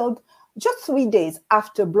were killed just 3 days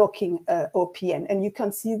after blocking OPN. And you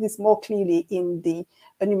can see this more clearly in the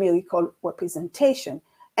numerical representation.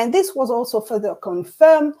 And this was also further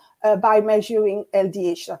confirmed by measuring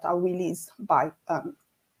LDH that are released by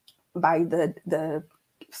the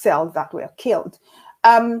cells that were killed.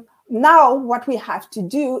 Now, what we have to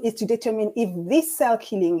do is to determine if this cell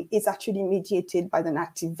killing is actually mediated by the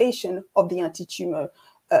activation of the anti-tumor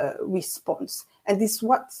response. And this is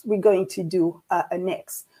what we're going to do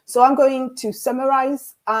next. So I'm going to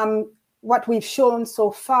summarize what we've shown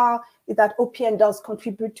so far is that OPN does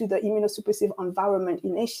contribute to the immunosuppressive environment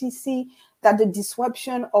in HCC, that the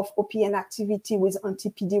disruption of OPN activity with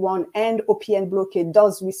anti-PD-1 and OPN blockade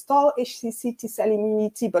does restore HCC T-cell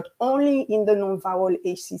immunity, but only in the non-viral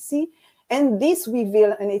HCC. And this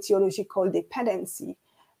reveals an etiological dependency.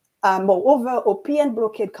 Moreover, OPN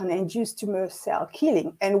blockade can induce tumor cell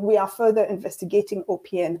killing, and we are further investigating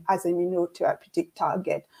OPN as an immunotherapeutic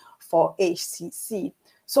target for HCC.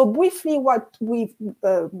 So briefly, what we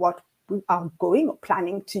are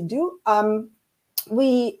planning to do,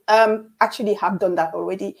 we actually have done that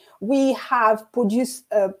already. We have produced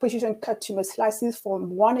precision cut tumor slices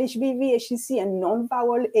from 1 HBV HCC and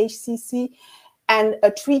non-viral HCC, and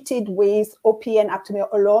treated with OPN aptamer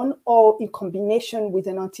alone or in combination with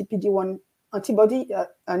an anti-PD-1 antibody,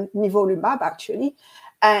 nivolumab actually.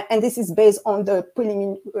 And this is based on the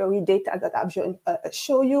preliminary data that I've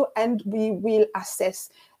shown you, and we will assess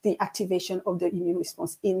the activation of the immune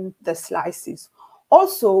response in the slices.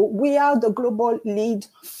 Also, we are the global lead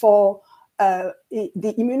for the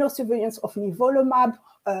immunosurveillance of nivolumab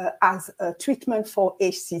as a treatment for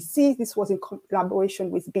HCC. This was in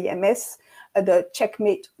collaboration with BMS, the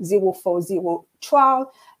Checkmate 040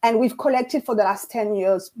 trial. And we've collected for the last 10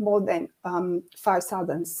 years more than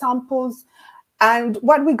 5,000 samples. And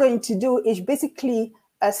what we're going to do is basically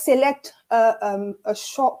select a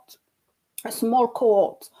small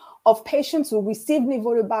cohort of patients who receive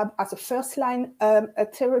nivolumab as a first-line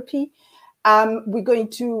therapy. We're going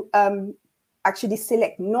to actually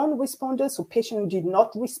select non-responders, so patients who did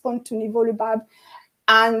not respond to nivolumab,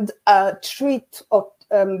 and treat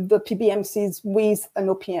the PBMCs with an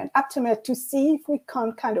OPN aptamer to see if we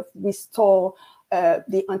can kind of restore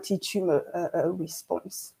the anti-tumor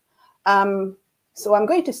response. So I'm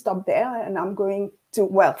going to stop there, and I'm going to,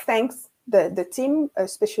 well, thanks the team,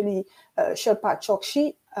 especially Shilpa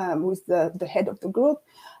Chokshi, who's the head of the group,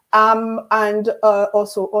 and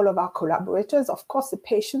also all of our collaborators, of course, the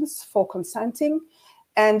patients for consenting,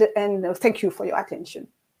 and thank you for your attention.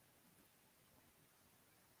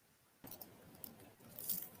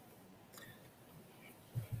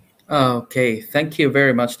 Okay, thank you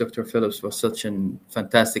very much, Dr. Phillips, for such a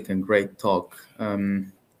fantastic and great talk.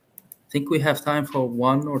 I think we have time for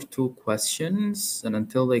 1 or 2 questions, and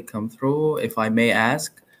until they come through, if I may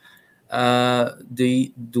ask,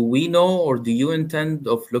 do we know, or do you intend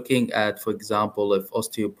of looking at, for example, if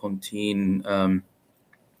osteopontin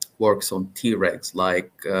works on Tregs,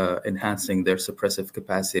 like enhancing their suppressive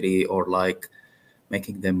capacity, or like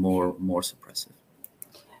making them more suppressive?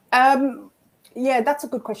 Yeah, that's a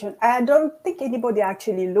good question. I don't think anybody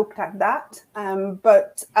actually looked at that,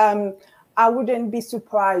 but I wouldn't be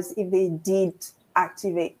surprised if they did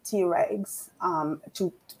activate Tregs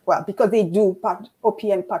because they do,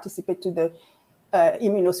 OPN participate to the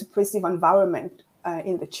immunosuppressive environment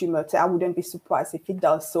in the tumor. So I wouldn't be surprised if it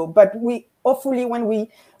does so. But we hopefully, when we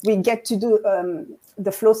get to do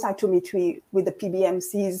the flow cytometry with the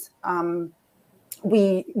PBMCs,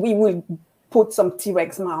 we will put some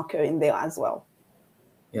Tregs marker in there as well.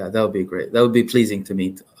 Yeah, that would be great. That would be pleasing to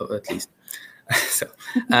me, at least. So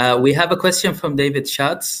we have a question from David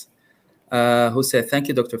Schatz, who said, thank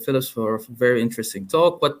you, Dr. Phillips, for a very interesting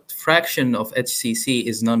talk. What fraction of HCC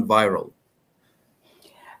is non-viral?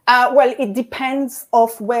 Well, it depends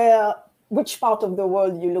of which part of the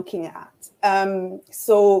world you're looking at.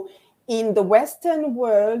 So in the Western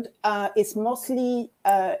world, it's mostly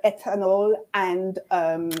ethanol and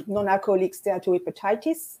non-alcoholic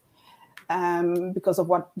steatohepatitis because of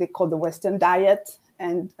what they call the Western diet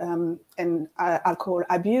and alcohol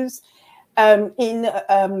abuse. In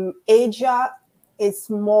Asia, it's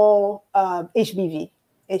more HBV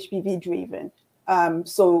driven.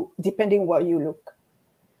 So depending where you look.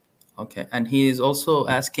 Okay, and he is also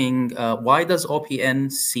asking, why does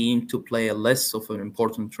OPN seem to play a less of an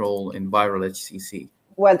important role in viral HCC?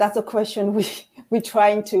 Well, that's a question we're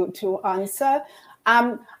trying to answer.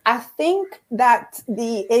 I think that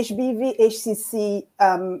the HBV HCC.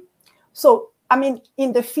 So, I mean,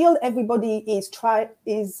 in the field, everybody is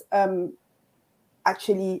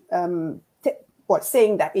actually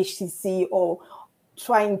saying that HCC or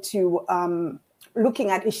trying to looking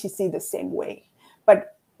at HCC the same way,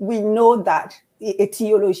 but we know that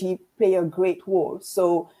etiology play a great role.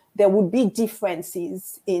 So there would be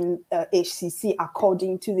differences in HCC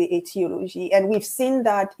according to the etiology. And we've seen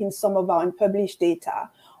that in some of our unpublished data,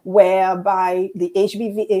 whereby the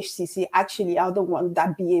HBV HCC actually are the ones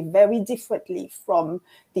that behave very differently from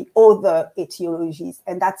the other etiologies.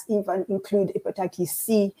 And that's even include hepatitis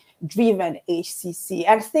C driven HCC.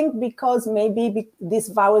 I think because maybe this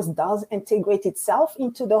virus does integrate itself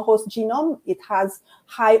into the host genome, it has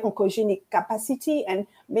high oncogenic capacity, and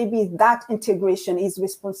maybe that integration is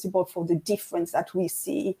responsible for the difference that we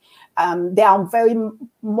see. They are very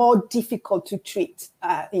more difficult to treat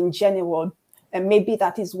in general, and maybe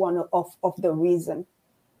that is one of the reasons.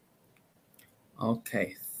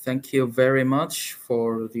 Okay, thank you very much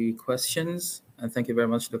for the questions, and thank you very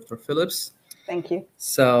much, Dr. Phillips. Thank you.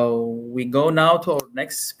 So we go now to our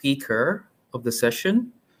next speaker of the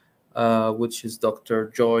session, which is Dr.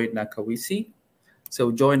 Joy Nakawesi.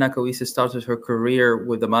 So Joy Nakawesi started her career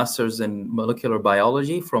with a master's in molecular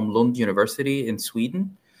biology from Lund University in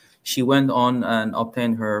Sweden. She went on and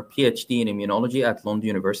obtained her PhD in immunology at Lund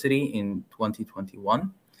University in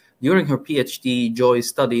 2021. During her PhD, Joy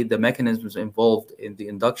studied the mechanisms involved in the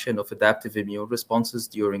induction of adaptive immune responses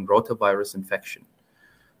during rotavirus infection.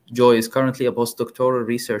 Joy is currently a postdoctoral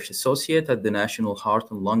research associate at the National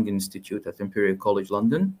Heart and Lung Institute at Imperial College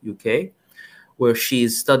London, UK, where she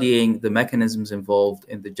is studying the mechanisms involved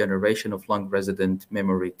in the generation of lung-resident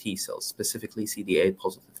memory T cells, specifically CD8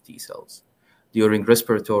 positive T cells, during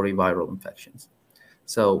respiratory viral infections.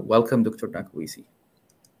 So welcome, Dr. Nakawesi.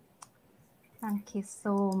 Thank you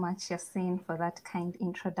so much, Yassine, for that kind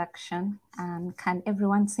introduction. Can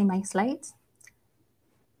everyone see my slides?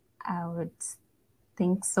 I would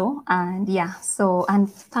think so. And yeah, and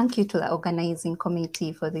thank you to the organizing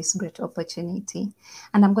committee for this great opportunity.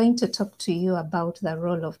 And I'm going to talk to you about the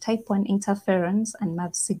role of type 1 interferons and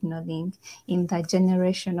MAB signaling in the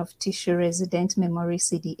generation of tissue-resident memory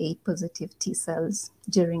CD8 positive T cells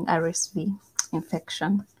during RSV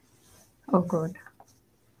infection. Oh, God.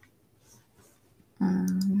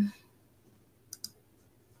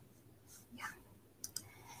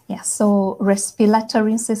 So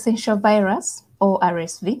respiratory syncytial virus, or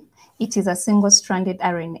RSV, it is a single-stranded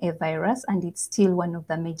RNA virus, and it's still one of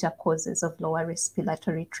the major causes of lower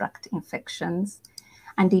respiratory tract infections.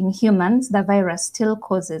 And in humans, the virus still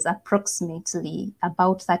causes approximately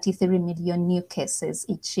about 33 million new cases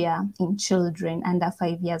each year in children under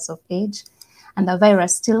 5 years of age. And the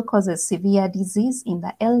virus still causes severe disease in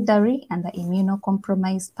the elderly and the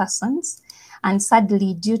immunocompromised persons. And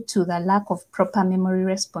sadly, due to the lack of proper memory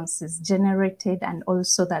responses generated and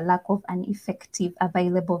also the lack of an effective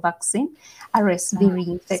available vaccine, RSV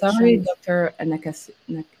reinfection. Sorry, Dr. Nakawesi,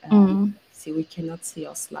 we cannot see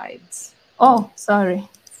your slides. Oh, sorry.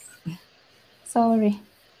 Sorry.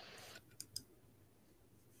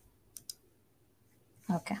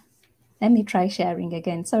 Okay. Let me try sharing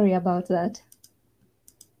again. Sorry about that.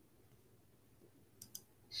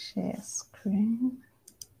 Share screen.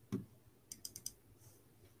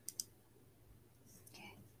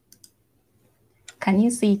 Okay. Can you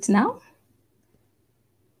see it now?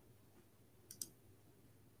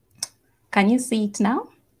 Can you see it now?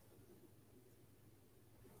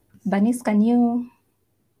 Banis, can you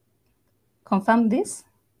confirm this?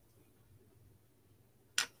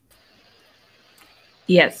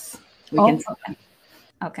 Yes, we can see that.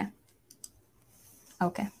 Okay.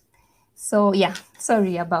 Okay. So yeah,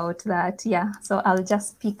 sorry about that. Yeah, so I'll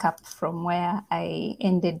just pick up from where I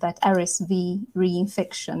ended, that RSV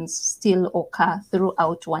reinfections still occur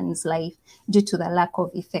throughout one's life due to the lack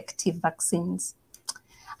of effective vaccines.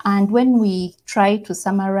 And when we try to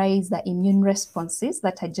summarize the immune responses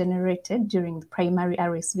that are generated during the primary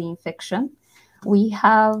RSV infection, we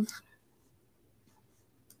have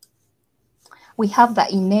the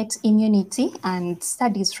innate immunity, and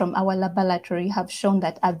studies from our laboratory have shown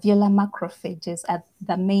that alveolar macrophages are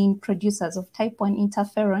the main producers of type 1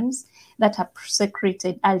 interferons that are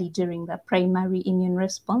secreted early during the primary immune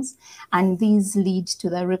response. And these lead to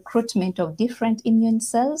the recruitment of different immune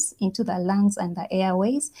cells into the lungs and the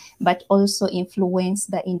airways, but also influence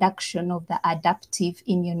the induction of the adaptive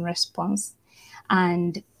immune response.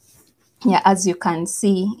 And Yeah, as you can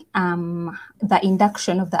see, the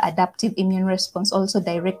induction of the adaptive immune response also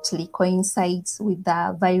directly coincides with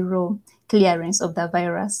the viral clearance of the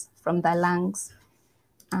virus from the lungs.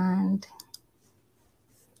 And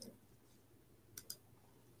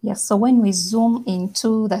yes, so when we zoom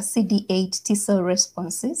into the CD8 T cell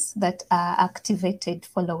responses that are activated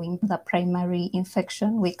following the primary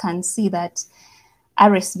infection, we can see that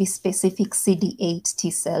RSV-specific CD8 T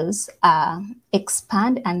cells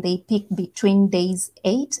expand and they peak between days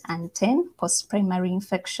 8 and 10 post-primary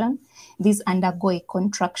infection. These undergo a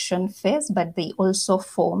contraction phase, but they also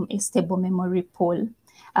form a stable memory pool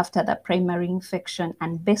after the primary infection.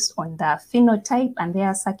 And based on the phenotype and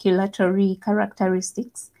their circulatory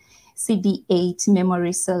characteristics, CD8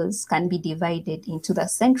 memory cells can be divided into the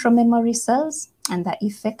central memory cells and the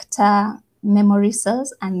effector memory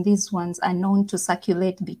cells, and these ones are known to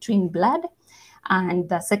circulate between blood and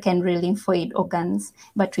the secondary lymphoid organs.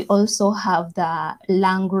 But we also have the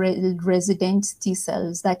lung resident T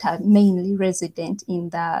cells that are mainly resident in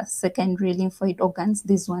the secondary lymphoid organs.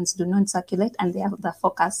 These ones do not circulate, and they are the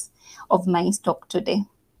focus of my talk today.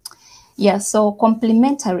 Yeah, so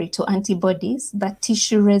complementary to antibodies, the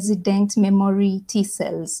tissue-resident memory T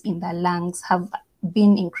cells in the lungs have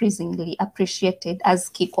been increasingly appreciated as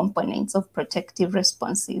key components of protective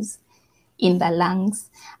responses in the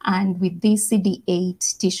lungs. And with these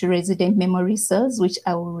CD8 tissue-resident memory cells, which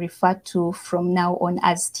I will refer to from now on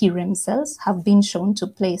as TREM cells, have been shown to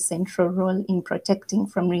play a central role in protecting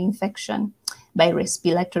from reinfection by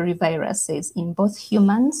respiratory viruses in both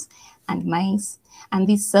humans and mice. And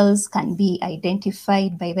these cells can be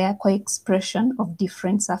identified by their co-expression of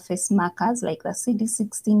different surface markers like the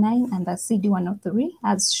CD69 and the CD103,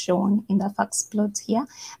 as shown in the FACS plot here.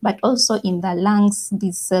 But also in the lungs,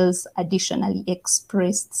 these cells additionally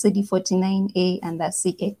express CD49A and the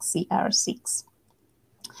CXCR6.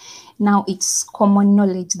 Now, it's common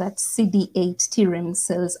knowledge that CD8 TREM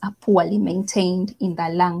cells are poorly maintained in the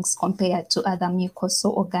lungs compared to other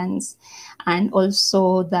mucosal organs, and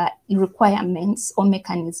also the requirements or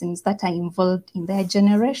mechanisms that are involved in their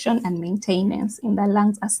generation and maintenance in the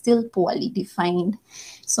lungs are still poorly defined.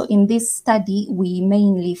 So in this study, we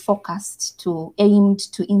mainly aimed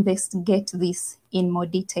to investigate this in more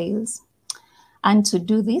details. And to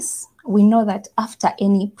do this, we know that after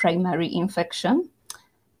any primary infection,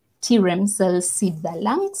 TREM cells seed the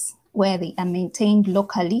lungs, where they are maintained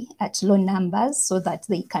locally at low numbers so that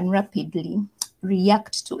they can rapidly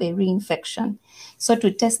react to a reinfection. So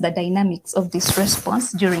to test the dynamics of this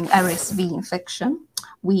response during RSV infection,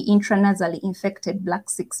 we intranasally infected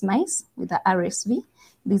black 6 mice with the RSV.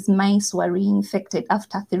 These mice were reinfected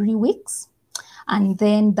after 3 weeks. And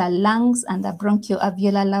then the lungs and the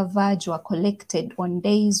bronchoalveolar lavage were collected on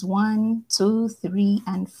days 1, 2, 3,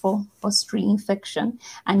 and 4 post-reinfection.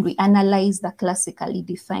 And we analyzed the classically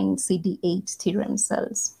defined CD8 TREM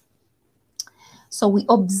cells. So we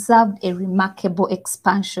observed a remarkable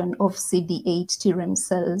expansion of CD8 TREM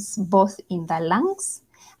cells, both in the lungs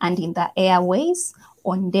and in the airways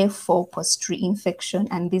on day 4 post-reinfection.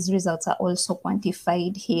 And these results are also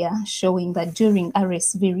quantified here, showing that during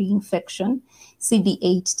RSV reinfection,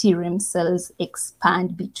 CD8 TREM cells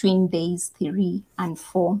expand between days 3 and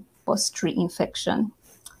 4 post-reinfection.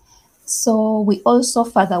 So we also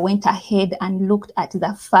further went ahead and looked at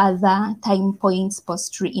the further time points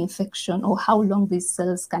post-reinfection, or how long these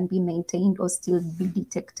cells can be maintained or still be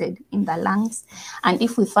detected in the lungs. And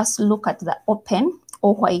if we first look at the open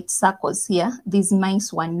or white circles here, these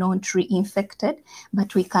mice were not reinfected,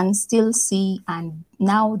 but we can still see, and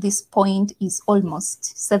now this point is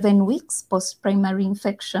almost 7 weeks post-primary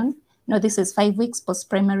infection. No, this is 5 weeks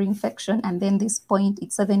post-primary infection, and then this point,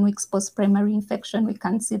 it's 7 weeks post-primary infection. We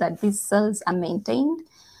can see that these cells are maintained,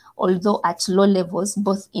 although at low levels,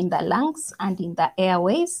 both in the lungs and in the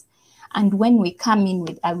airways. And when we come in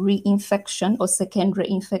with a reinfection or secondary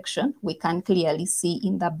infection, we can clearly see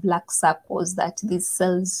in the black circles that these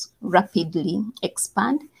cells rapidly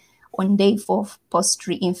expand on day 4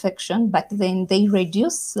 post-reinfection, but then they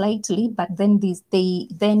reduce slightly, but then they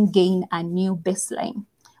then gain a new baseline,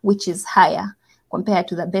 which is higher compared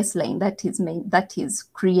to the baseline that is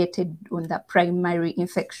created on the primary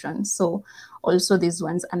infection. So also these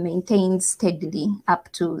ones are maintained steadily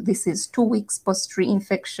up to, this is 2 weeks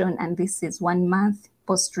post-reinfection, and this is 1 month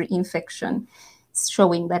post-reinfection,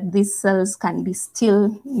 showing that these cells can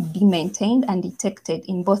still be maintained and detected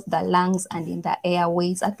in both the lungs and in the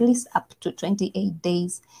airways, at least up to 28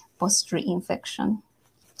 days post-reinfection.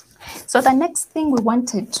 So the next thing we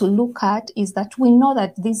wanted to look at is that we know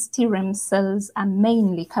that these Trem cells are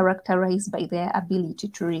mainly characterized by their ability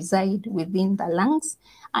to reside within the lungs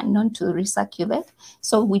and not to recirculate.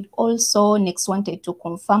 So we also next wanted to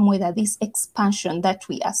confirm whether this expansion that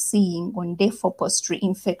we are seeing on day 4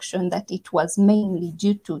 post-reinfection, that it was mainly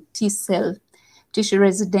due to T-cell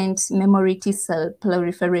tissue-resident memory T-cell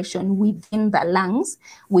proliferation within the lungs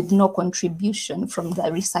with no contribution from the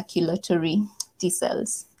recirculatory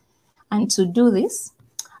T-cells. And to do this,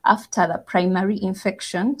 after the primary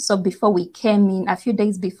infection, so before we came in, a few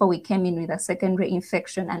days before we came in with a secondary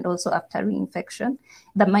infection and also after reinfection,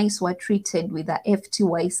 the mice were treated with a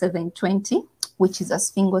FTY720, which is a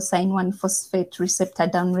sphingosine 1-phosphate receptor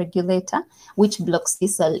downregulator, which blocks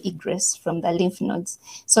T-cell egress from the lymph nodes.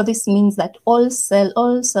 So this means that all cells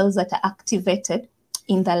that are activated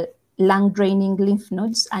in the lung-draining lymph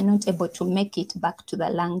nodes are not able to make it back to the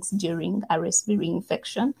lungs during RSV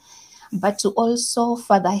reinfection. But to also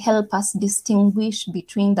further help us distinguish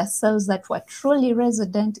between the cells that were truly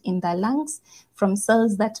resident in the lungs from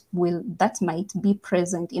cells that might be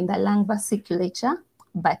present in the lung vasculature,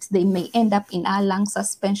 but they may end up in our lung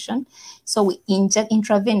suspension. So we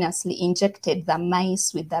intravenously injected the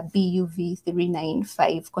mice with the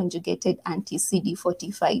BUV395 conjugated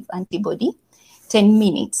anti-CD45 antibody 10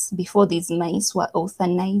 minutes before these mice were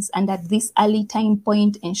euthanized, and at this early time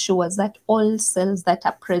point ensures that all cells that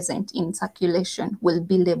are present in circulation will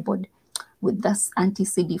be labeled with this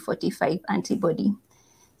anti-CD45 antibody.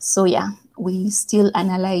 So yeah, we still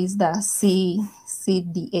analyze the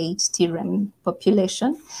CD8 Trem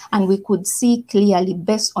population, and we could see clearly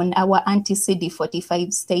based on our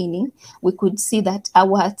anti-CD45 staining, we could see that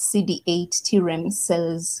our CD8 Trem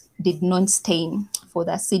cells did not stain for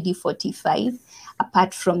the CD45,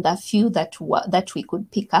 apart from the few that we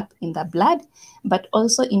could pick up in the blood. But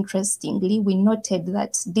also interestingly, we noted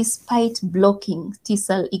that despite blocking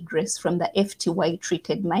T-cell egress from the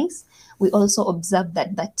FTY-treated mice, we also observed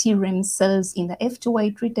that the Trem cells in the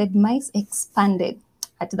FTY-treated mice expanded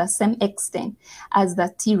at the same extent as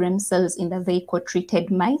the Trem cells in the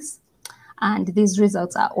vehicle-treated mice. And these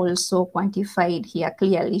results are also quantified here,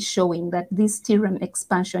 clearly showing that this Trem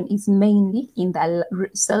expansion is mainly in the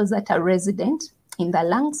cells that are resident in the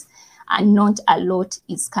lungs, and not a lot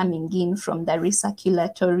is coming in from the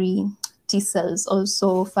recirculatory T cells,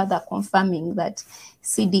 also further confirming that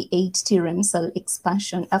CD8 Trem cell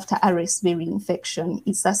expansion after RSV reinfection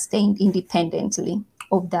is sustained independently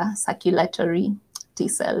of the circulatory T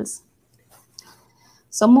cells.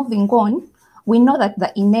 So moving on, we know that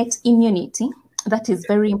the innate immunity that is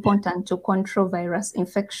very important to control virus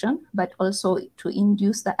infection, but also to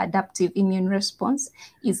induce the adaptive immune response,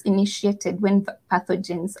 is initiated when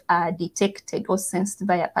pathogens are detected or sensed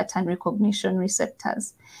via pattern recognition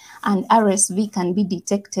receptors. And RSV can be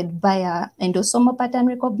detected via endosomal pattern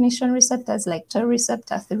recognition receptors like toll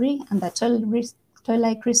receptor 3 and the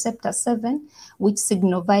toll-like receptor 7, which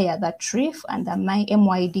signal via the TRIF and the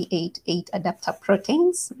MYD88 adapter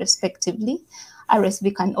proteins, respectively.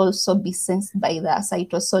 RSV can also be sensed by the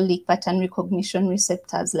cytosolic pattern recognition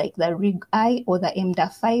receptors like the RIG-I or the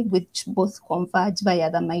MDA5, which both converge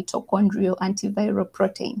via the mitochondrial antiviral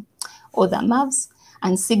protein, or the MAVs,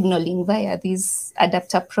 and signaling via these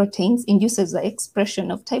adapter proteins induces the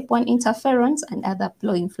expression of type 1 interferons and other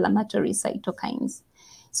pro-inflammatory cytokines.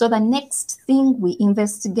 So the next thing we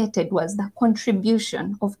investigated was the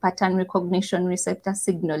contribution of pattern recognition receptor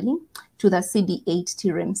signaling to the CD8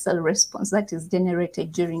 Trem cell response that is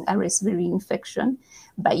generated during RSV reinfection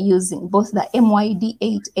by using both the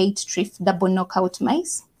MYD88 TRIF double knockout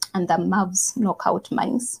mice and the MAVS knockout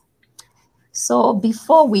mice. So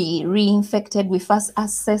before we reinfected, we first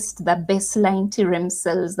assessed the baseline Trem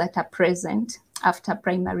cells that are present after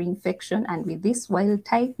primary infection, and with this wild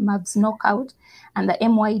type MAVS knockout and the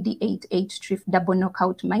MYD88 TRIF double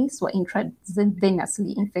knockout mice were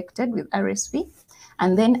intravenously infected with RSV.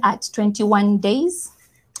 And then at 21 days,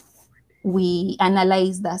 we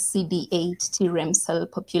analyzed the CD8 Trem cell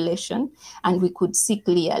population, and we could see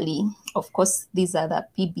clearly, of course, these are the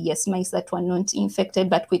PBS mice that were not infected,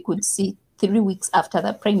 but we could see 3 weeks after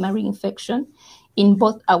the primary infection, in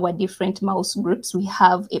both our different mouse groups, we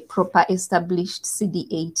have a proper established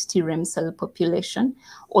CD8 Trem cell population.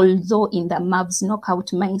 Although in the MAVS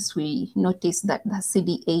knockout mice, we noticed that the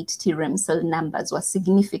CD8 Trem cell numbers were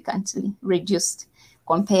significantly reduced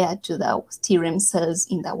compared to the Trem cells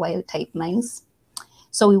in the wild type mice.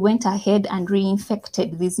 So we went ahead and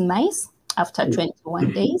reinfected these mice after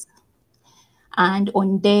 21 days. And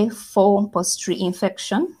on day 4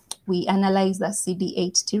 post-reinfection, we analyzed the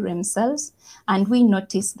CD8 T cells, and we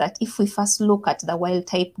noticed that if we first look at the wild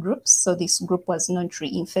type groups, so this group was not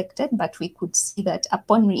reinfected, but we could see that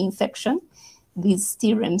upon reinfection, these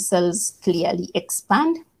T cells clearly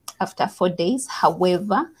expand after 4 days.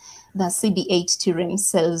 However, the CD8 T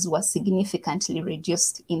cells were significantly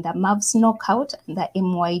reduced in the MAVS knockout and the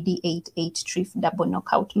MYD88 TRIF double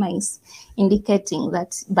knockout mice, indicating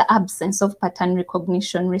that the absence of pattern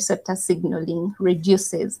recognition receptor signaling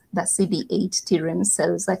reduces the CD8 T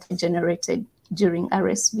cells that are generated during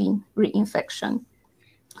RSV reinfection.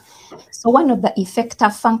 So one of the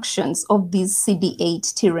effector functions of these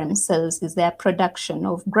CD8 T cells is their production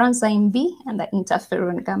of granzyme B and the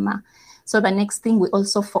interferon gamma. So the next thing, we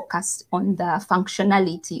also focused on the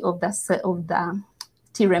functionality of the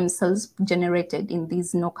T cells generated in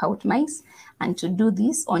these knockout mice. And to do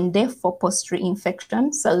this, on day 4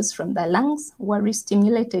 post-reinfection, cells from the lungs were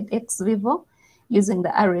re-stimulated ex vivo using the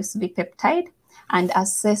RSV peptide and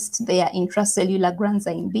assessed their intracellular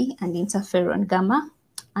granzyme B and interferon gamma.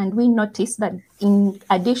 And we noticed that in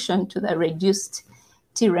addition to the reduced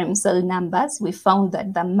T cell numbers, we found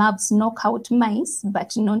that the MAVS knockout mice,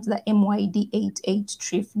 but not the MYD88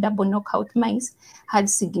 TRIF double knockout mice, had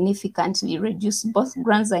significantly reduced both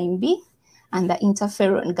granzyme B and the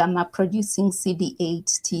interferon gamma producing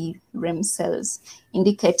CD8 T cells,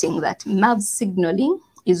 indicating that MAVS signaling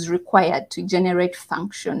is required to generate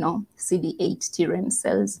functional CD8 T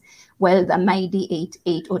cells, while the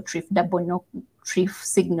MYD88 or TRIF double TRIF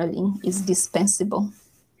signaling is dispensable.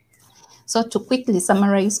 So to quickly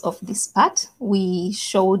summarize of this part, we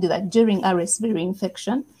showed that during RSV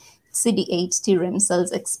reinfection, CD8 T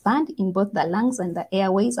cells expand in both the lungs and the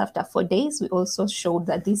airways after 4 days. We also showed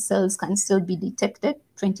that these cells can still be detected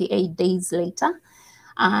 28 days later.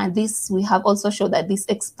 We have also showed that this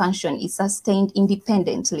expansion is sustained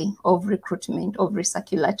independently of recruitment of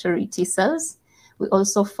recirculatory T cells. We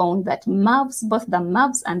also found that MAVS, both the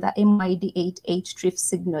MAVS and the MYD88 TRIF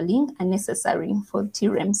signaling are necessary for T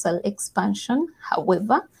cell expansion.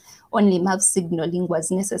 However, only MAVS signaling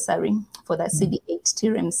was necessary for the CD8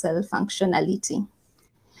 T cell functionality.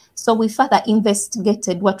 So we further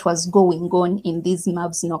investigated what was going on in these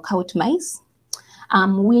MAVS knockout mice.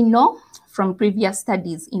 We know from previous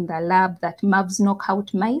studies in the lab that MAVS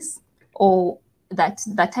knockout mice, or that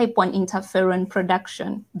the type 1 interferon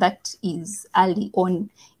production that is early on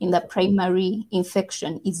in the primary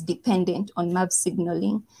infection is dependent on MAVS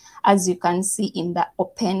signaling. As you can see in the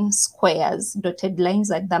open squares, dotted lines,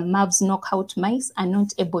 that the MAVS knockout mice are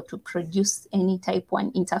not able to produce any type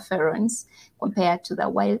 1 interferons compared to the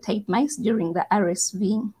wild type mice during the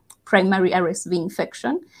primary RSV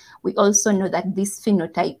infection. We also know that this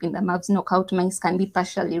phenotype in the MAVS knockout mice can be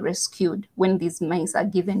partially rescued when these mice are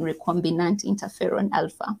given recombinant interferon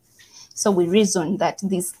alpha. So we reasoned that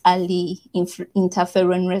this early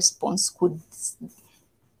interferon response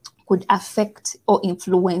could affect or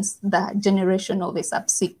influence the generation of a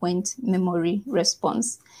subsequent memory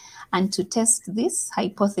response. And to test this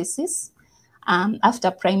hypothesis,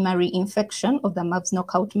 after primary infection of the MAVS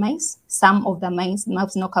knockout mice, some of the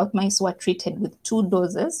MAVS knockout mice were treated with 2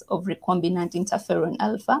 doses of recombinant interferon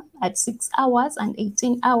alpha at 6 hours and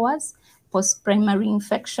 18 hours post-primary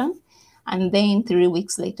infection. And then 3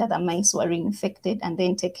 weeks later, the mice were reinfected and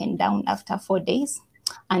then taken down after 4 days.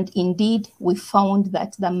 And indeed, we found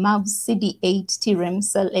that the MAVS CD8 T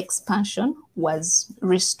cell expansion was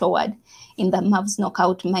restored in the MAVS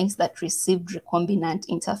knockout mice that received recombinant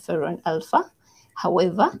interferon alpha.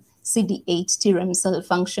 However, CD8 T cell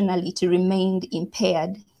functionality remained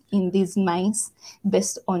impaired in these mice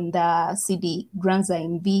based on the CD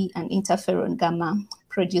granzyme B and interferon gamma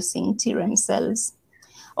producing T cells,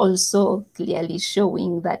 also clearly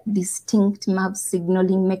showing that distinct MAVS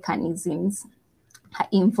signaling mechanisms are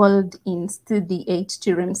involved in CD8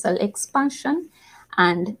 T cell expansion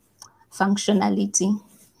and functionality.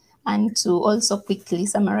 And to also quickly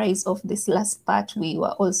summarize of this last part, we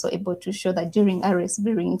were also able to show that during RSV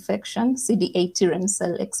reinfection, CD8 T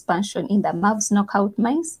cell expansion in the MAVS knockout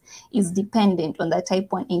mice is dependent on the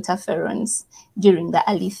type 1 interferons during the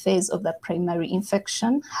early phase of the primary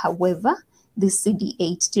infection. However, this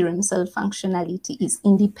CD8 T cell functionality is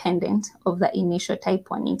independent of the initial type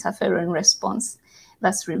 1 interferon response,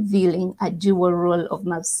 thus revealing a dual role of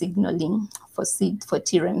MAVS signaling for T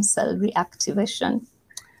cell reactivation.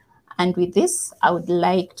 And with this, I would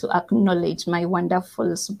like to acknowledge my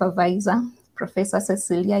wonderful supervisor, Professor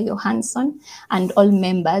Cecilia Johansson, and all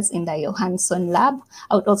members in the Johansson lab.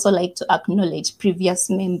 I would also like to acknowledge previous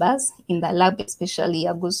members in the lab, especially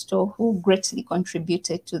Augusto, who greatly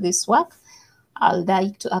contributed to this work. I'd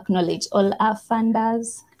like to acknowledge all our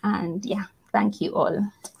funders, and yeah, thank you all.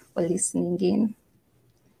 for listening in.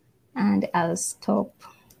 And I'll stop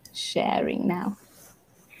sharing now.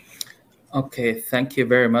 Okay, thank you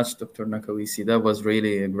very much, Dr. Nakawesi. That was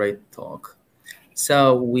really a great talk.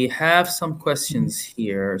 So we have some questions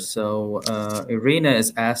here. So Irina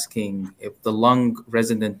is asking if the lung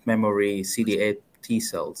resident memory CD8 T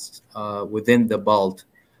cells within the BALT,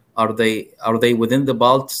 are they within the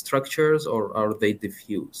BALT structures or are they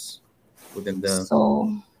diffuse within the?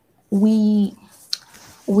 So we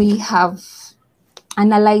have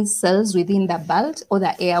analyzed cells within the BALT or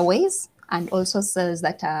the airways, and also cells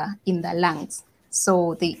that are in the lungs.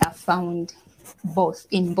 So they are found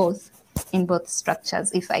in both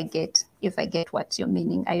structures. If I get what you're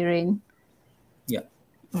meaning, Irene. Yeah.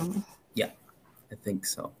 Yeah, I think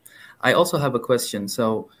so. I also have a question.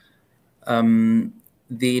 So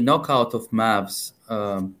the knockout of MAVs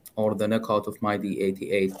or the knockout of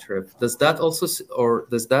MyD88 TRIP, does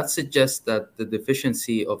that suggest that the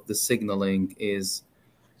deficiency of the signaling is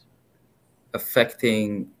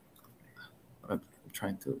affecting? I'm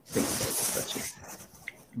trying to think about the question.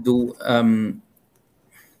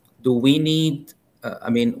 Do we need?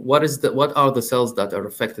 What are the cells that are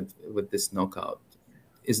affected with this knockout?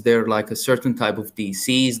 Is there like a certain type of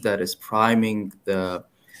DCs that is priming the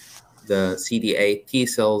CD8 T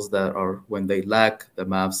cells that are, when they lack the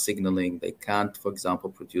MAV signaling, they can't, for example,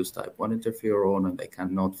 produce type 1 interferon, and they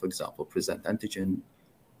cannot, for example, present antigen?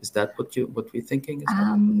 Is that what we're thinking?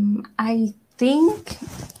 I think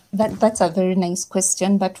that's a very nice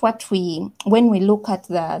question. But when we look at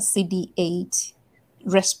the CD8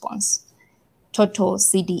 response, total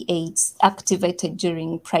CD8s activated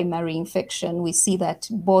during primary infection, we see that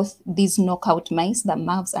both these knockout mice, the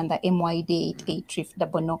MAVs and the MYD88 TRIF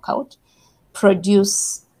double knockout,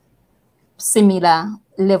 produce similar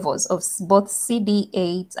levels of both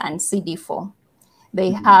CD8 and CD4.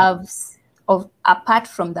 They have, apart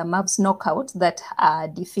from the MAVs knockout, that are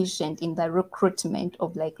deficient in the recruitment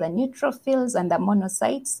of like the neutrophils and the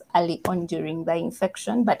monocytes early on during the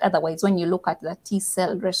infection. But otherwise, when you look at the T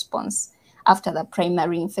cell response after the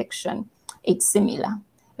primary infection, it's similar.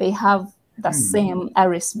 They have the same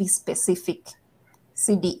RSV specific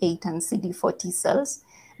CD8 and CD4 T cells,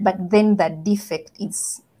 but then the defect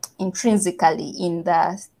is intrinsically in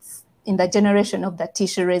the generation of the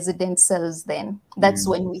tissue resident cells. Then that's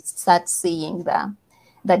when we start seeing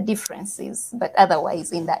the differences. But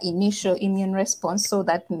otherwise, in the initial immune response, so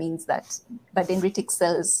that means that the dendritic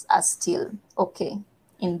cells are still okay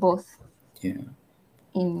in both. Yeah.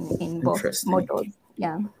 In both models.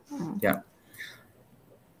 Yeah. Yeah.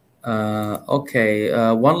 Okay.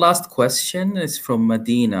 One last question is from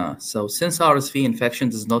Medina. So since RSV infection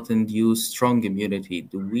does not induce strong immunity,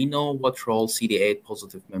 do we know what role CD8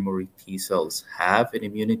 positive memory T cells have in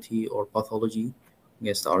immunity or pathology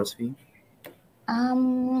against RSV?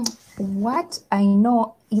 What I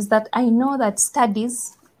know is that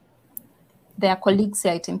studies, their colleagues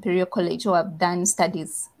here at Imperial College who have done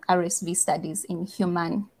studies, RSV studies in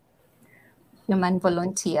human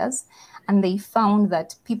volunteers, and they found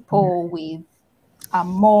that people with a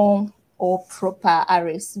more or proper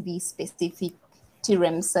RSV specific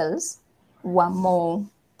Trem cells were more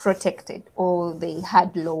protected, or they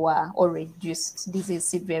had lower or reduced disease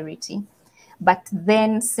severity. But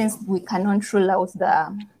then, since we cannot rule out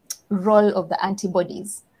the role of the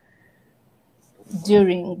antibodies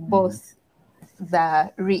during both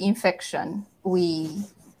the reinfection,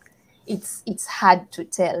 it's hard to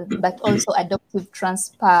tell. But also adoptive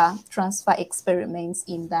transfer experiments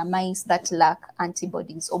in the mice that lack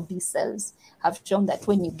antibodies or B cells have shown that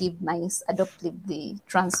when you give mice adoptively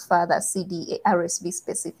transfer the RSV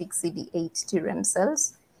specific CD8 Trem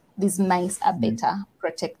cells, these mice are better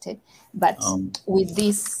protected. But with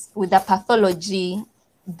the pathology,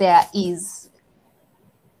 there is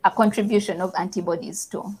a contribution of antibodies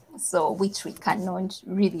too, so which we cannot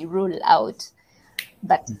really rule out.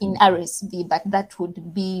 But in RSV, but that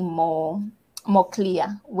would be more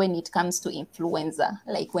clear when it comes to influenza,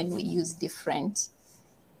 like when we use different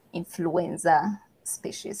influenza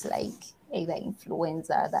species, like either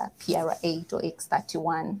influenza, the PR8 or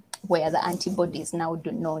X31, where the antibodies now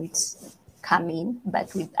do not come in.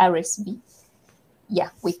 But with RSV, yeah,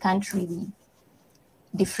 we can't really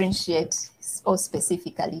differentiate or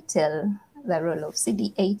specifically tell the role of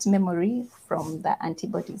CD8 memory from the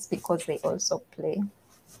antibodies, because they also play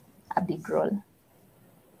a big role.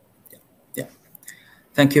 Yeah.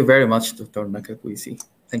 Thank you very much, Dr. Nakawesi.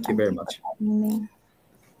 Thank you very much.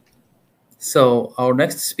 So our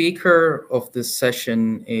next speaker of this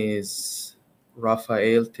session is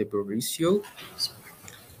Rafael Tiburcio.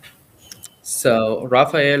 So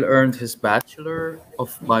Rafael earned his Bachelor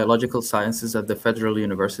of Biological Sciences at the Federal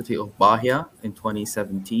University of Bahia in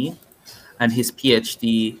 2017 and his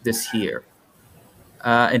PhD this year.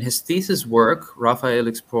 In his thesis work, Rafael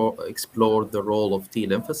explored the role of T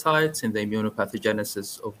lymphocytes in the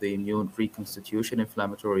immunopathogenesis of the immune reconstitution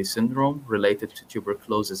inflammatory syndrome related to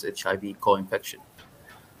tuberculosis HIV co-infection.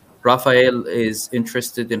 Rafael is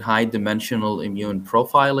interested in high-dimensional immune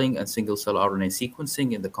profiling and single-cell RNA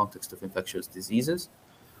sequencing in the context of infectious diseases.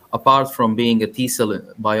 Apart from being a T-cell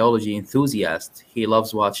biology enthusiast, he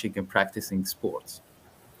loves watching and practicing sports.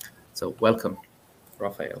 So welcome,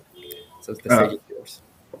 Rafael. So the stage is yours.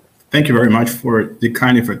 Thank you very much for the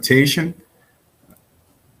kind invitation.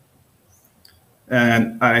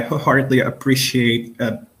 And I wholeheartedly appreciate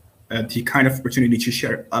the kind of opportunity to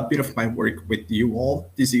share a bit of my work with you all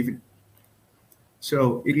this evening.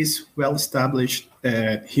 So it is well established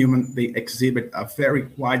that humans, they exhibit a very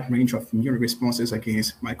wide range of immune responses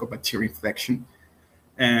against mycobacterial infection.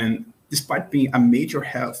 And despite being a major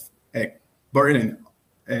health burden,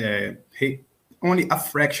 only a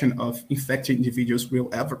fraction of infected individuals will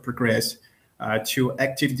ever progress to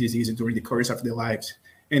active disease during the course of their lives.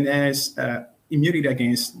 And as immunity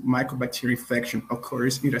against mycobacterial infection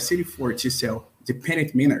occurs in a CD4 T cell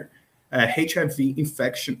dependent manner, HIV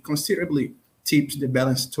infection considerably tips the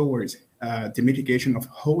balance towards the mitigation of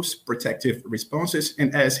host protective responses.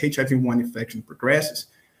 And as HIV-1 infection progresses,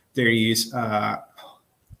 there is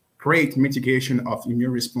great mitigation of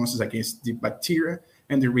immune responses against the bacteria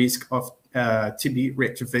and the risk of TB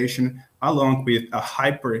reactivation, along with a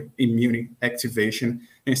hyperimmune activation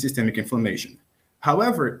and systemic inflammation.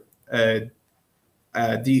 However,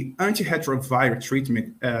 the antiretroviral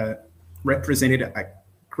treatment represented a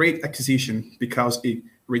great acquisition because it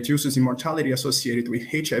reduces the mortality associated with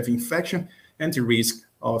HIV infection and the risk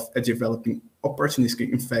of developing opportunistic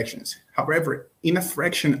infections. However, in a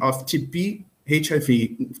fraction of TB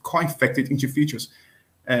HIV co-infected individuals,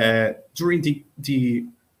 during the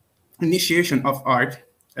initiation of ART,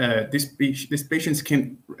 these patients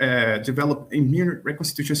can develop immune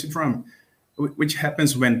reconstitution syndrome, which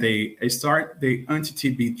happens when they start the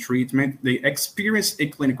anti-TB treatment. They experience a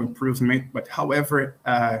clinical improvement, but however,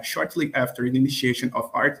 shortly after the initiation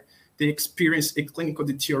of ART, they experience a clinical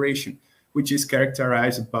deterioration, which is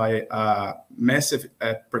characterized by massive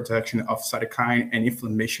production of cytokine and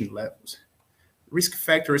inflammation levels. Risk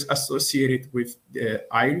factors associated with the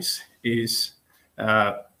iris is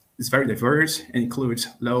very diverse and includes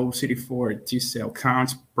low CD4 T cell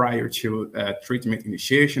counts prior to treatment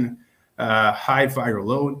initiation, high viral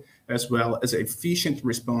load, as well as efficient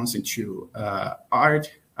response into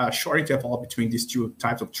ART, shortage evolved between these two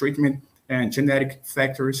types of treatment, and genetic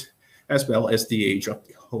factors, as well as the age of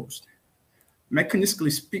the host.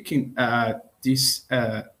 Mechanistically speaking, this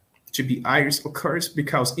TB iris occurs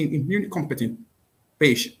because in immunocompetent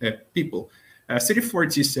people,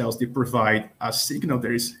 CD4 T cells, they provide a signal.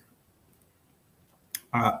 There is,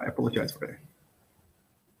 I apologize for that.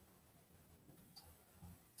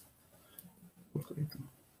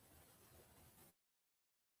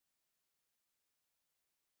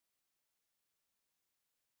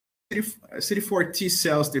 CD4 T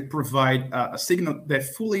cells, they provide a signal that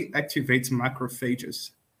fully activates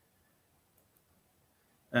macrophages.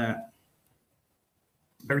 They're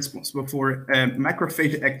responsible for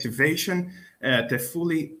macrophage activation that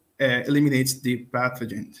fully eliminates the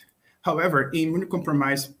pathogen. However, in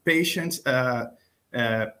immunocompromised patients,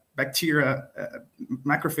 bacteria,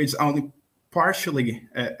 macrophages are only partially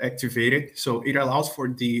activated, so it allows for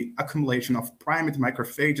the accumulation of primate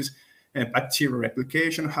macrophages and bacterial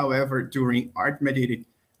replication. However, during ART-mediated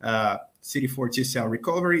CD4 T cell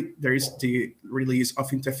recovery, there is the release of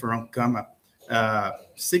interferon gamma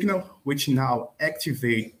signal, which now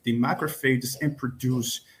activate the macrophages and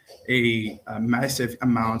produce a massive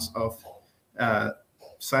amounts of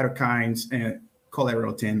cytokines and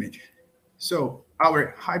collateral damage. So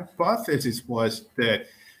our hypothesis was that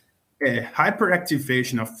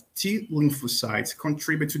hyperactivation of T lymphocytes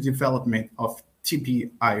contribute to development of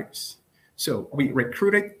TB iris. So we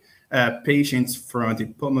recruited patients from the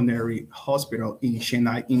pulmonary hospital in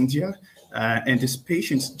Chennai, India. And these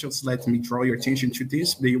patients, just let me draw your attention to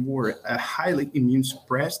this, they were highly immune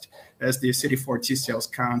suppressed as the CD4 T cells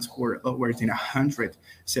counts were lower than 100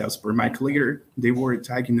 cells per microliter. They were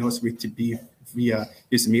diagnosed with TB via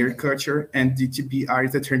smear culture, and the TB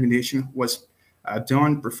iris determination was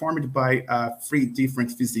performed by 3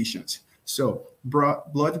 different physicians. So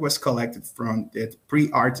blood was collected from the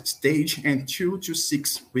pre-ART stage, and 2 to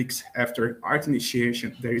 6 weeks after ART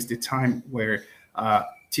initiation, there is the time where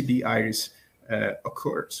TB iris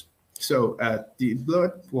occurs. So the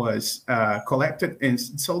blood was collected and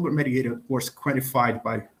soluble mediator was quantified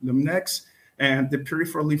by Luminex, and the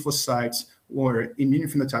peripheral lymphocytes were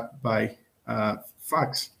immunophenotyped by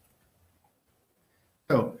FACS.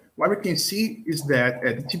 So what we can see is that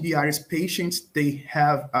the TBRS patients, they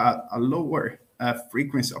have a lower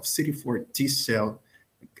frequency of CD4 T cell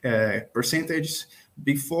percentage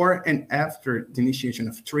before and after the initiation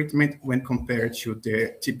of treatment when compared to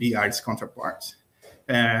the TBRS counterparts.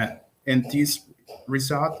 And this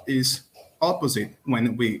result is opposite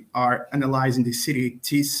when we are analyzing the CD8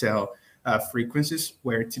 T cell frequencies,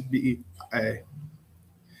 where TBRS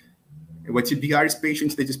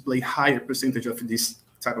patients, they display higher percentage of this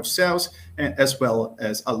type of cells, as well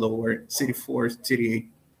as a lower CD4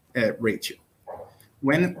 CD8 ratio.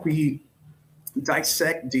 When we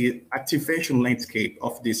dissect the activation landscape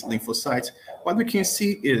of these lymphocytes, what we can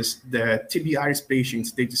see is that TBRS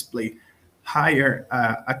patients, they display higher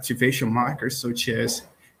activation markers such as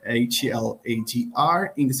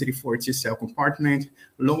HLA-DR in the CD4 T cell compartment,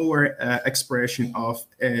 lower expression of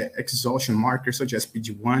exhaustion markers such as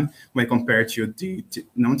PD-1 when compared to the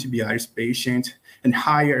non-TBRS patient, and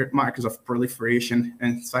higher markers of proliferation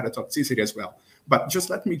and cytotoxicity as well. But just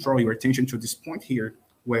let me draw your attention to this point here,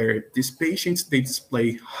 where these patients, they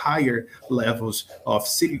display higher levels of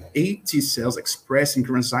CD8 T cells expressing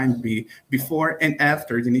granzyme B before and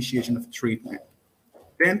after the initiation of treatment.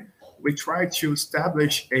 Then we try to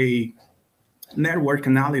establish a network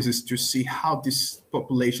analysis to see how this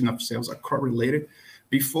population of cells are correlated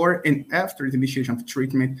before and after the initiation of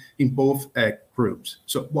treatment in both groups.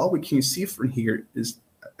 So what we can see from here is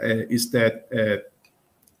that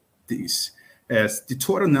the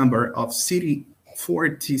total number of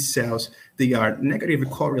CD4 T cells, they are negatively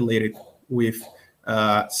correlated with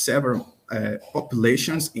several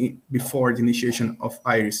populations before the initiation of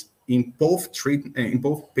iris in both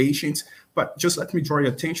patients. But just let me draw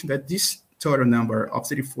your attention that this total number of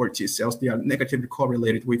CD4 T cells, they are negatively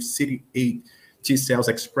correlated with CD8 T cells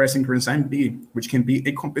expressing granzyme B, which can be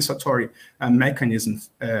a compensatory mechanism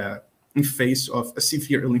in face of a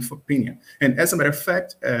severe lymphopenia. And as a matter of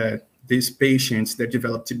fact, these patients that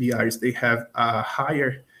develop TBRs, they have a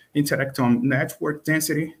higher interactome network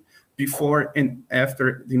density before and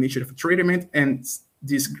after the initiation of treatment, and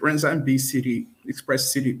this granzyme B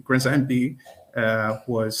expressed granzyme B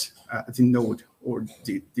was the node or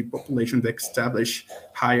the population that established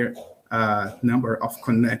higher number of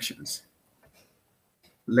connections.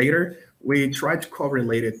 Later, we tried to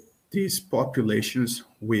correlate these populations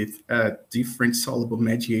with different soluble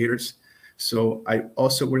mediators. So I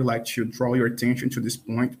also would like to draw your attention to this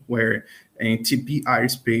point where in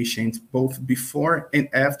TB-iris patients, both before and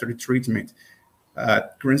after the treatment,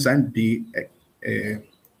 granzyme B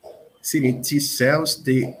CD8 T cells,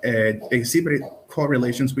 they exhibited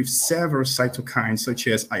correlations with several cytokines such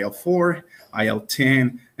as IL-4,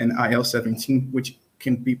 IL-10, and IL-17, which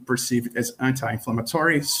can be perceived as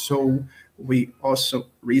anti-inflammatory. So we also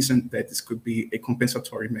reasoned that this could be a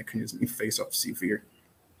compensatory mechanism in face of severe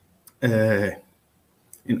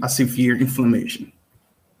inflammation.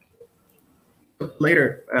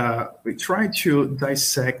 Later, we tried to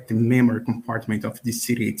dissect the memory compartment of the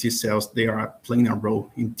CD8 T cells. They are playing a role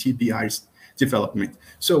in TBI's development.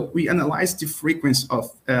 So we analyzed the frequency of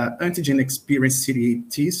antigen-experienced CD8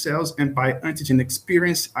 T cells, and by antigen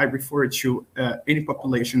experience, I refer to any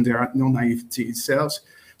population there are no naive T cells.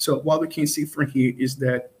 So what we can see from here is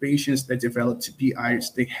that patients that develop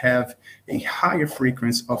TBIs, they have a higher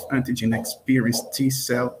frequency of antigen-experienced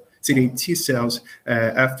CD8 T cells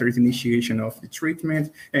after the initiation of the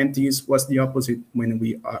treatment, and this was the opposite when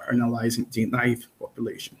we are analyzing the naive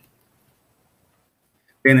population.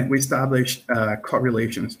 Then we established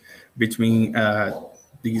correlations between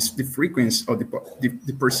the frequency or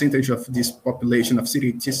the percentage of this population of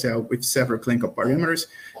CD8 T cell with several clinical parameters.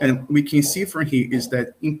 And we can see from here is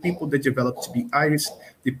that in people that develop TBIs,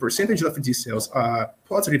 the percentage of these cells are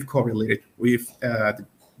positively correlated with the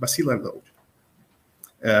bacillar load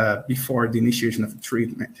before the initiation of the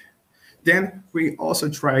treatment. Then we also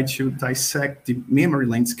try to dissect the memory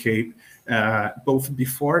landscape both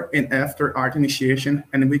before and after ART initiation.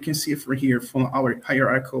 And we can see from here from our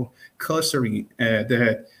hierarchical clustering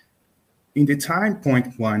that in the time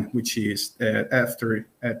point 1, which is after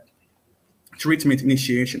treatment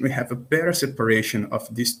initiation, we have a better separation of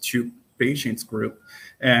these two patients group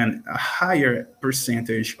and a higher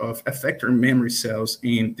percentage of effector memory cells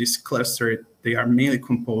in this cluster. They are mainly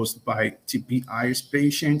composed by TB-iris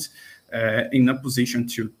patients in opposition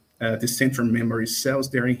to the central memory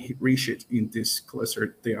cells. They are enriched in this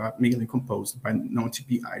cluster. They are mainly composed by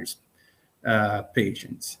non-TB-iris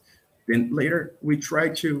patients. Then later, we try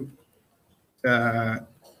to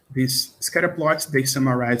these scatter plots, they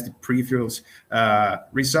summarize the previous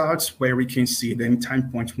results, where we can see that in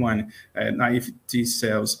time point 1, naive T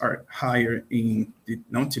cells are higher in the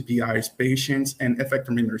non-TB-IRS patients, and effector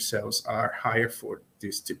memory cells are higher for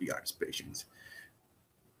these TB-IRS patients.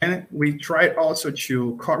 And we tried also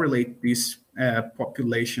to correlate these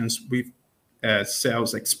populations with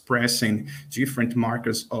cells expressing different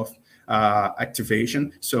markers of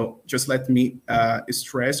activation. So just let me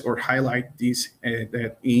stress or highlight this,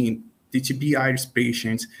 that in the TB-IRS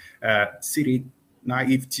patients, CD8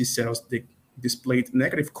 naive T cells, they displayed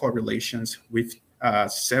negative correlations with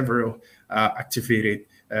several activated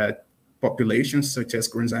populations, such as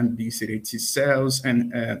coenzyme B CD8 T cells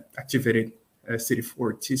and activated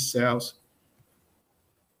CD4 T cells.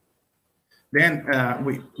 Then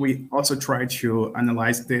we also try to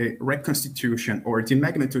analyze the reconstitution, or the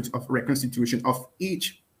magnitude of reconstitution of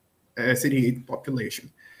each CD8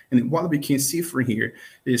 population. And what we can see from here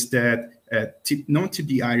is that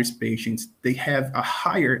non-TB-IRS patients, they have a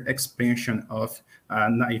higher expansion of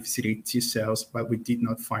naive CD8 T cells, but we did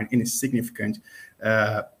not find any significant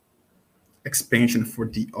expansion for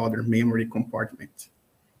the other memory compartment.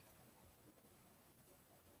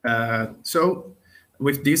 So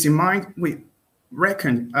with this in mind, we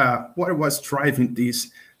reckoned what was driving this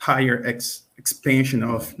higher expansion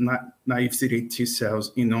of naive CD8 T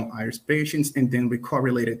cells in non-IRS patients, and then we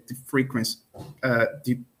correlated the frequency,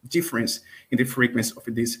 the difference in the frequency of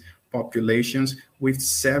these populations with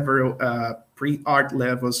several pre-ART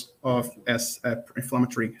levels of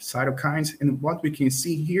inflammatory cytokines. And what we can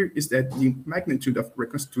see here is that the magnitude of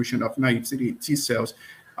reconstitution of naive CD8 T cells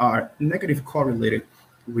are negatively correlated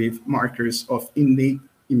with markers of innate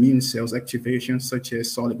immune cells activation, such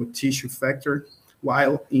as soluble tissue factor,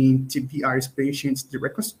 while in TB-IRS patients, the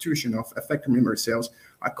reconstitution of effector memory cells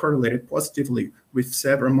are correlated positively with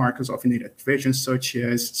several markers of innate activation, such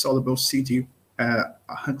as soluble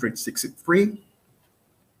CD163.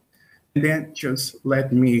 And then just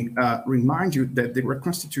let me remind you that the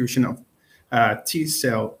reconstitution of T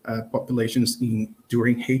cell populations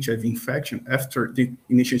during HIV infection after the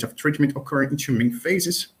initiation of treatment occur in two main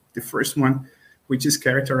phases. The first one, which is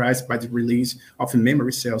characterized by the release of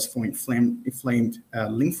memory cells for inflamed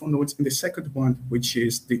lymph nodes, and the second one, which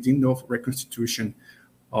is the de novo reconstitution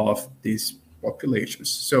of these populations.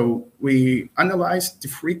 So we analyzed the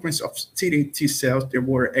frequency of CD8 T cells that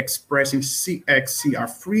were expressing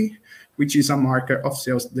CXCR3, which is a marker of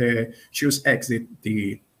cells that choose exit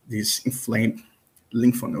these inflamed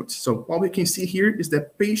lymph nodes. So what we can see here is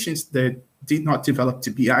that patients that did not develop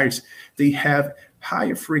TB-IRS, they have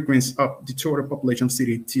higher frequency of the total population of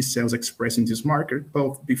CD8 T cells expressing this marker,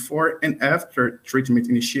 both before and after treatment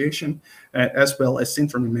initiation, as well as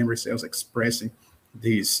central memory cells expressing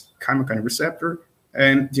this chemokine receptor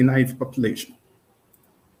and the naive population.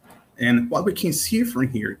 And what we can see from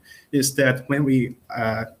here is that when we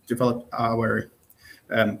develop our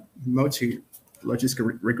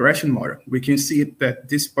multi-logistic regression model, we can see that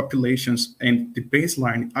these populations and the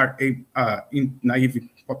baseline are in naive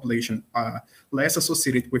population less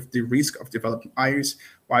associated with the risk of developing IRIS,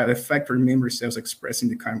 while effector memory cells expressing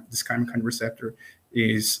this chemokine receptor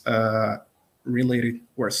is related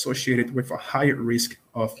or associated with a higher risk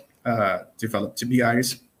of develop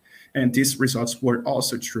TB-IRIS. And these results were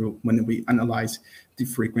also true when we analyzed the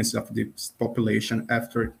frequency of this population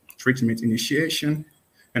after treatment initiation.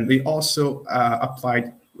 And we also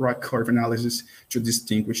applied ROC curve analysis to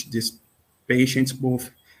distinguish these patients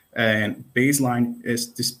both, and baseline is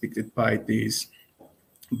depicted by this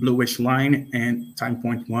bluish line, and time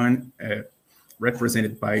point 1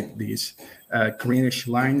 represented by these greenish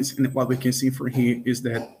lines. And what we can see from here is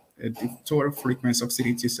that the total frequency of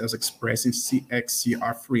CD8 cells expressing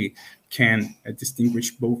CXCR3 can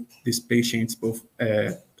distinguish both these patients, both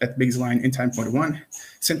at baseline and time point 1.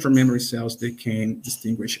 Central memory cells, they can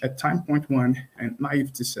distinguish at time point 1, and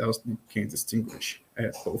naive T cells, they can distinguish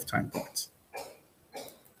at both time points.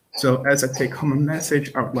 So as a take-home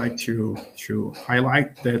message, I would like to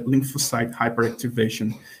highlight that lymphocyte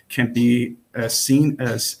hyperactivation can be seen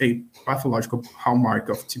as a pathological hallmark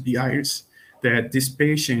of TB-IRS, that these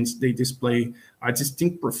patients, they display a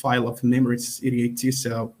distinct profile of memory CD8 T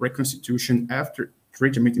cell reconstitution after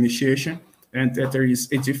treatment initiation, and that there is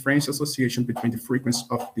a differential association between the frequency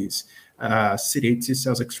of these CD8 T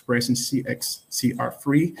cells expressing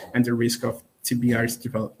CXCR3 and the risk of TB-IRS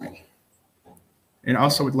development. And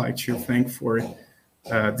also would like to thank for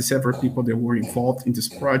the several people that were involved in this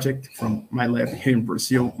project from my lab here in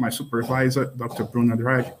Brazil, my supervisor, Dr. Bruno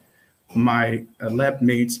Andrade, my lab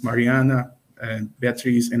mates, Mariana,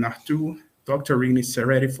 Beatriz, and Artur, Dr. Rini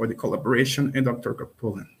Serretti for the collaboration, and Dr.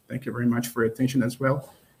 Kapulan. Thank you very much for your attention as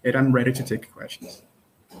well, and I'm ready to take questions.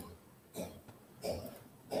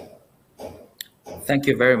 Thank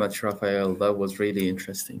you very much, Rafael. That was really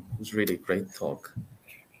interesting. It was really a great talk.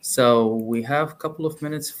 So we have a couple of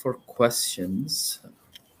minutes for questions.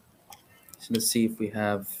 So let's see if we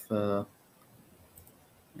have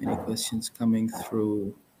any questions coming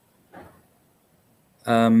through.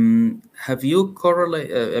 Have you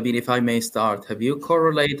correlated, I mean, if I may start, have you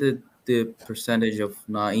correlated the percentage of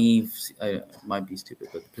naive, might be stupid,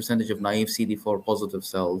 but the percentage of naive CD4 positive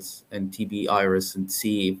cells in TB iris and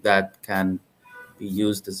see if that can be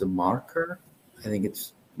used as a marker? I think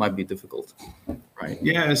it might be difficult, right?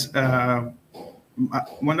 Yes,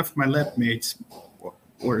 one of my lab mates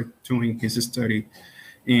were doing his study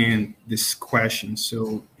in this question.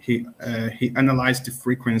 So he analyzed the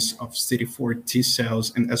frequency of CD4 T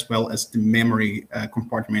cells and as well as the memory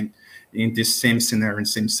compartment in this same scenario and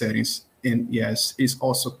same settings. And yes, it's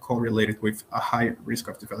also correlated with a higher risk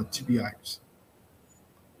of developing TB iris.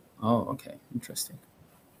 Oh, okay, interesting.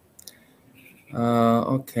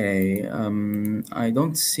 Okay, I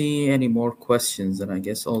don't see any more questions, and I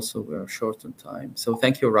guess also we are short on time. So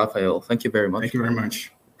thank you, Rafael. Thank you very much. Thank you very much.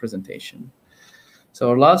 For the presentation. So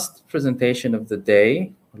our last presentation of the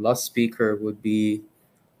day, our last speaker would be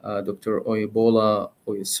Dr. Oyebola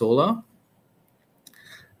Oyesola.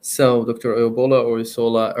 So Dr. Oyebola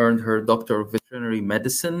Oyesola earned her Doctor of Veterinary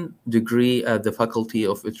Medicine degree at the Faculty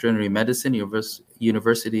of Veterinary Medicine,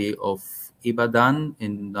 University of Ibadan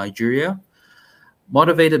in Nigeria.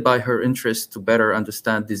 Motivated by her interest to better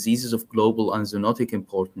understand diseases of global and zoonotic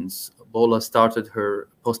importance, Bola started her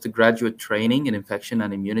postgraduate training in infection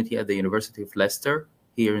and immunity at the University of Leicester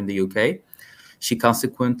here in the UK. She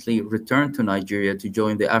consequently returned to Nigeria to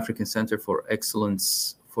join the African Center for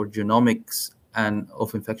Excellence for Genomics and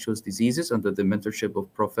of Infectious Diseases under the mentorship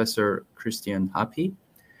of Professor Christian Happy.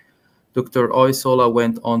 Dr. Oyesola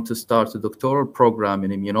went on to start a doctoral program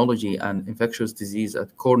in immunology and infectious disease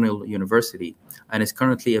at Cornell University and is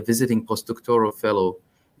currently a visiting postdoctoral fellow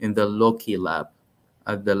in the Loki Lab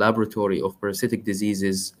at the Laboratory of Parasitic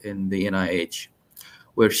Diseases in the NIH,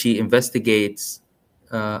 where she investigates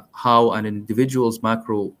how an individual's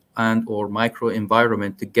macro and or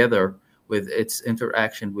microenvironment together with its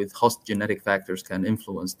interaction with host genetic factors can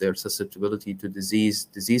influence their susceptibility to disease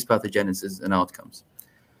pathogenesis, and outcomes.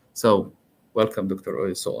 So, welcome, Dr.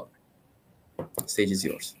 Oyesola. The stage is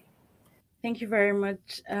yours. Thank you very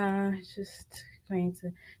much. Just going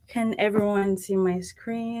to, can everyone see my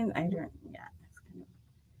screen? I don't, yeah.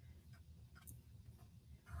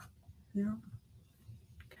 No?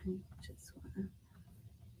 Okay, just want to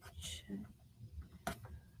check.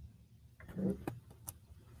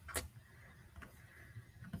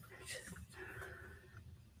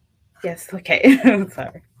 Yes, okay,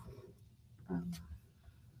 sorry.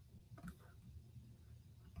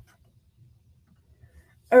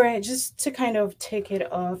 All right, just to kind of take it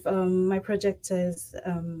off, my project is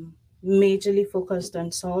majorly focused on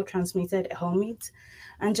soil-transmitted helminths.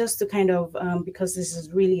 And just to kind of, because this is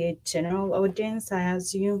really a general audience, I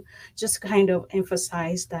assume, just kind of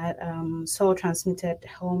emphasize that soil-transmitted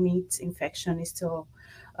helminth infection is still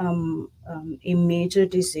a major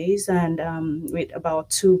disease, and with about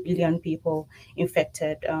 2 billion people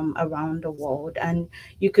infected around the world. And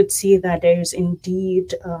you could see that there is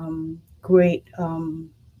indeed great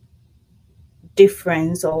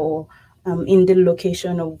difference or in the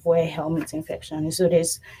location of where helminth infection is. So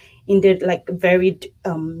there's indeed like very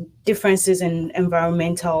differences in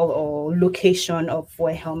environmental or location of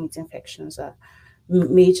where helminth infections are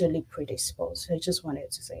majorly predisposed. So I just wanted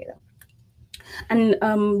to say that. And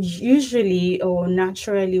usually or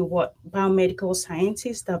naturally what biomedical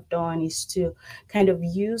scientists have done is to kind of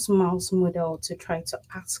use mouse model to try to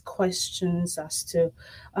ask questions as to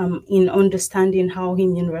in understanding how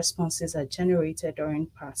immune responses are generated during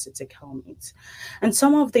parasitic helminths. And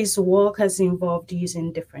some of this work has involved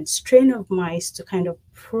using different strain of mice to kind of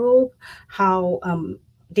probe how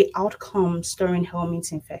the outcomes during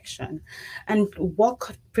helminth infection. And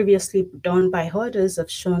work previously done by others have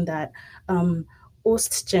shown that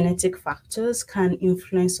host genetic factors can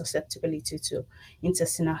influence susceptibility to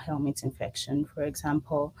intestinal helminth infection. For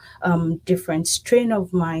example, different strain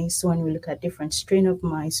of mice, when we look at different strain of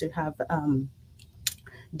mice, we have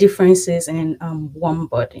differences in warm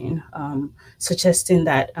budding, suggesting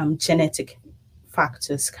that genetic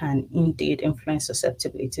factors can indeed influence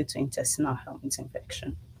susceptibility to intestinal helminth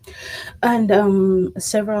infection. And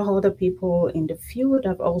several other people in the field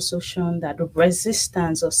have also shown that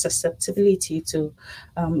resistance or susceptibility to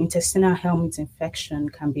intestinal helminth infection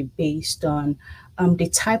can be based on the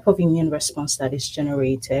type of immune response that is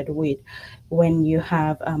generated with when you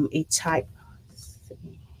have a type.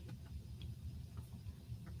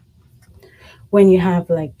 When you have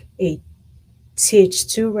like a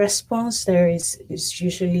Th2 response, there is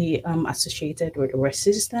usually associated with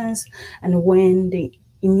resistance, and when the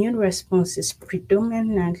immune response is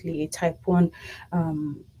predominantly a type 1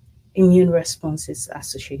 immune response is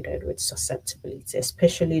associated with susceptibility,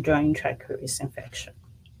 especially during Trichoris infection.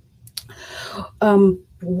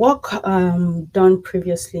 Work done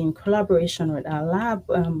previously in collaboration with our lab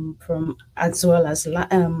from as well as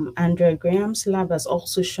Andrea Graham's lab has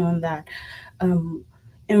also shown that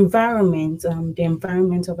environment, the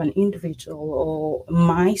environment of an individual or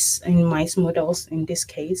mice, in mice models in this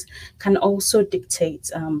case, can also dictate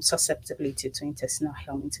susceptibility to intestinal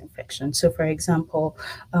helminth infection. So for example,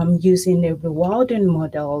 using a rewilding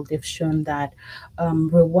model, they've shown that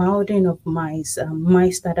rewilding of mice,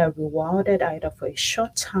 mice that are rewilded either for a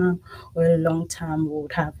short time or a long time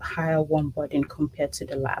would have higher worm burden compared to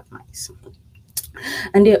the lab mice.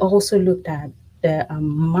 And they also looked at the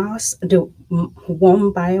mass, the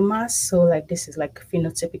worm biomass. So like this is like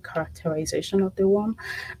phenotypic characterization of the worm.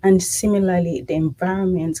 And similarly, the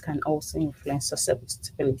environment can also influence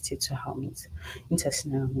susceptibility to helminth,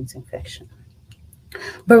 intestinal helminth infection.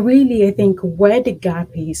 But really, I think where the gap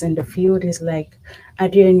is in the field is like, are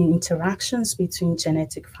there any interactions between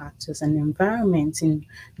genetic factors and environment in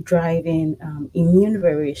driving immune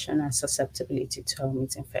variation and susceptibility to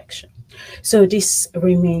helminth infection? So this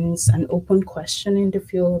remains an open question in the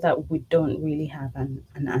field that we don't really have an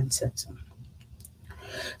answer to.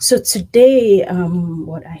 So today,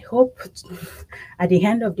 what I hope at the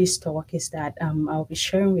end of this talk is that I'll be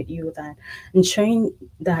sharing with you that and showing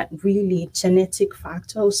that really genetic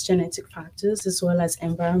factors as well as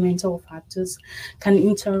environmental factors can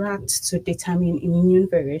interact to determine immune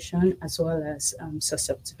variation as well as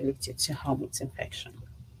susceptibility to helminth infection.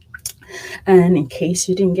 And in case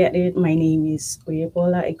you didn't get it, my name is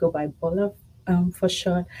Oyebola. I go by Bola for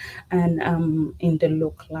short, and in the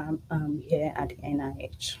local lab here at the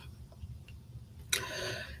NIH.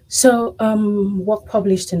 So work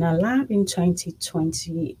published in our lab in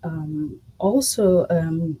 2020 also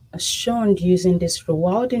shown using this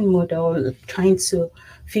rewilding model, trying to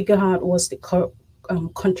figure out what's the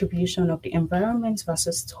contribution of the environment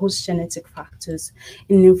versus host genetic factors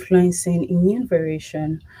in influencing immune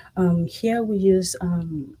variation. Here we use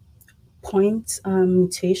point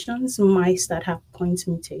mutations, mice that have point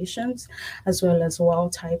mutations, as well as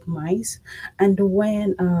wild type mice. And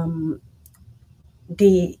when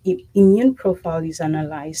the immune profile is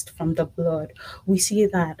analyzed from the blood, we see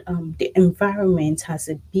that the environment has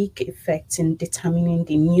a big effect in determining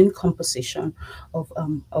the immune composition of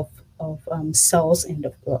cells in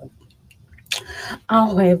the blood.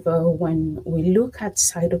 However, when we look at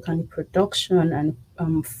cytokine production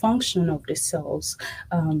and function of the cells,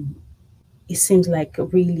 it seems like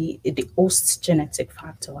really the host genetic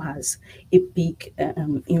factor has a big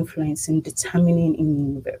influence in determining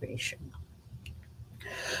immune variation.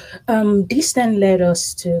 This then led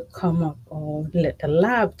us to come up, or led the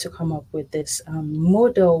lab to come up with this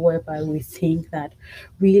model whereby we think that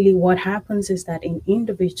really what happens is that in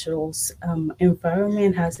individuals,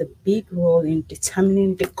 environment has a big role in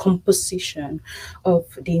determining the composition of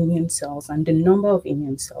the immune cells and the number of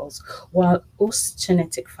immune cells, while host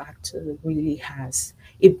genetic factor really has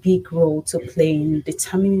a big role to play in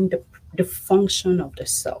determining the function of the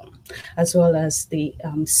cell, as well as the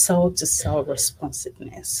cell-to-cell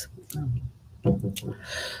responsiveness.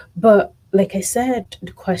 But like I said,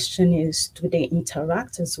 the question is, do they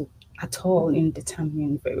interact at all in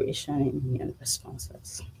determining variation in immune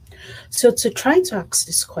responses? So to try to ask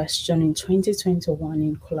this question in 2021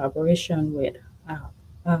 in collaboration with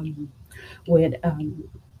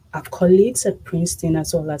our colleagues at Princeton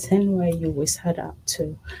as well as NYU, we set out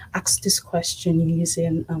to ask this question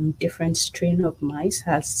using different strain of mice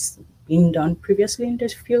has been done previously in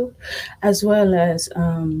this field, as well as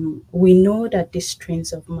we know that these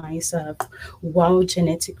strains of mice have wild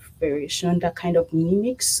genetic variation that kind of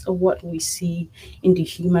mimics what we see in the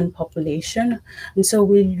human population. And so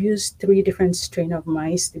we'll use 3 different strains of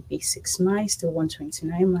mice, the B6 mice, the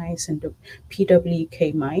 129 mice, and the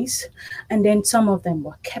PWK mice. And then some of them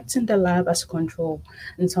were kept in the lab as control,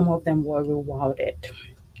 and some of them were rewilded.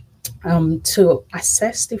 To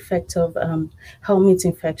assess the effect of helminth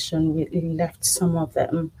infection, we left some of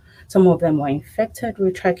them were infected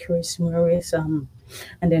with Trichoris murris,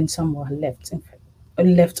 and then some were left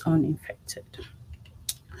left uninfected.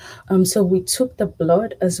 So we took the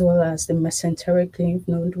blood as well as the mesenteric lymph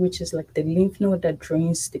node, which is like the lymph node that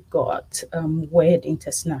drains the gut, where the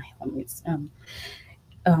intestinal helminths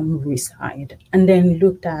reside, and then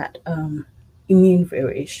looked at immune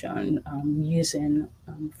variation using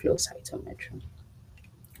flow cytometry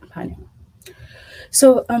panel.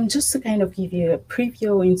 So just to kind of give you a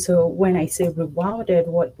preview into when I say rewilded,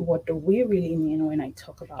 what do we really mean when I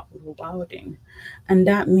talk about rewilding? And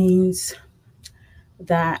that means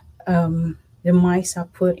that the mice are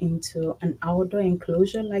put into an outdoor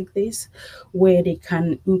enclosure like this, where they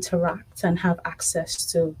can interact and have access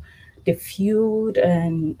to the food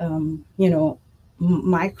and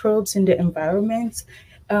microbes in the environment.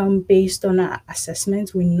 Based on our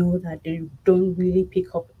assessment, we know that they don't really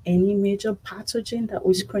pick up any major pathogen that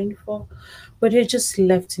we screened for, but they're just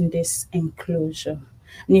left in this enclosure.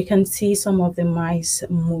 And you can see some of the mice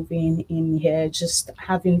moving in here, just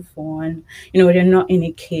having fun. They're not in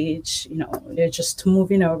a cage, they're just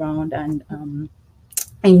moving around and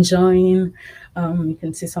enjoying. You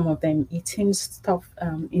can see some of them eating stuff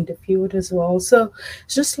in the field as well. So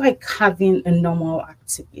it's just like having a normal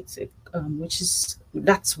activity,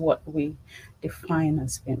 that's what we define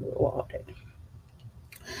as being rewarded.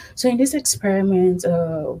 So in this experiment,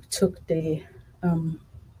 we took the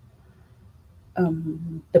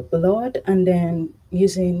blood, and then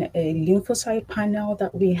using a lymphocyte panel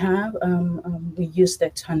that we have, we used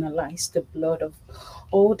that to analyze the blood of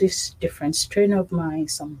all these different strain of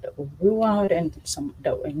mice, some that were rewilded and some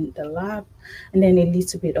that were in the lab, and then a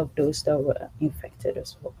little bit of those that were infected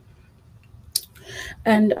as well.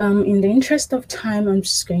 And in the interest of time, I'm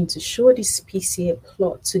just going to show this PCA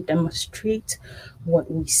plot to demonstrate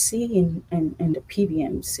what we see in the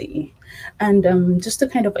PBMC. And just to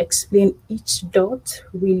kind of explain, each dot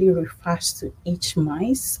really refers to each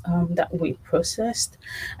mice that we processed.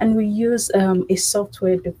 And we use a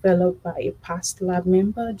software developed by a past lab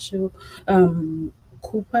member, Joseph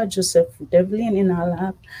Devlin, in our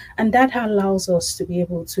lab. And that allows us to be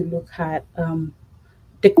able to look at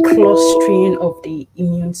the clustering of the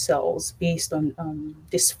immune cells based on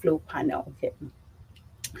this flow panel here.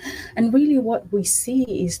 And really what we see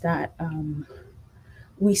is that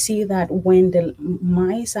when the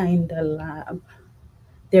mice are in the lab,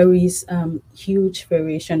 there is huge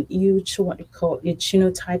variation, huge what we call a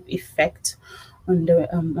genotype effect on the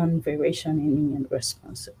on variation in immune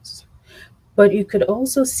responses. But you could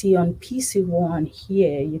also see on PC1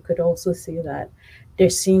 here, you could also see that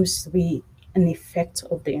there seems to be an effect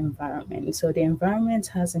of the environment. So the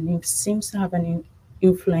environment seems to have an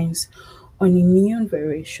influence on immune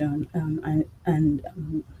variation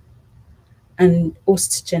and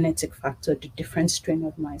host genetic factor. The different strain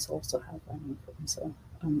of mice also have an influence on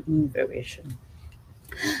immune variation.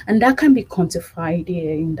 And that can be quantified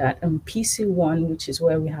here in that PC1, which is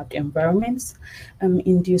where we have the environments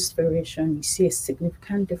induced variation, you see a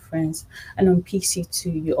significant difference. And on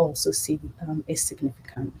PC2, you also see a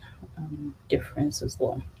significant difference as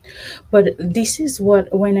well. But this is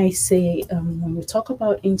what, when I say, when we talk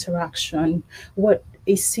about interaction, what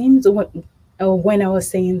it seems, when I was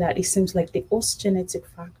saying that, it seems like the host genetic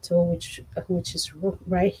factor, which is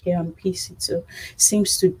right here on PC2,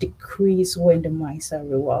 seems to decrease when the mice are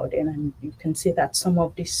rewilded. And you can see that some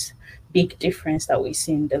of this big difference that we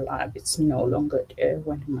see in the lab, it's no longer there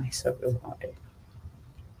when the mice are rewilded.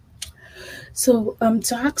 So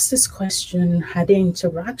to ask this question, are there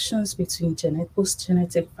interactions between host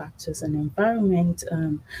genetic factors and environment,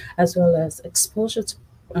 as well as exposure to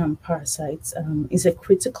parasites, is a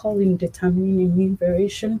critical in determining immune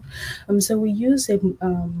variation? So we use a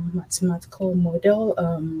mathematical model.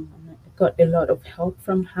 Got a lot of help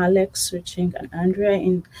from Alex, Riching, and Andrea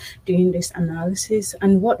in doing this analysis.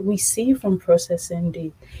 And what we see from processing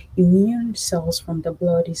the immune cells from the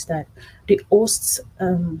blood is that the host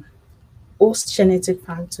genetic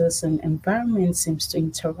factors and environment seems to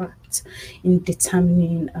interact in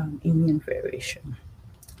determining immune variation.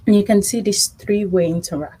 And you can see this three-way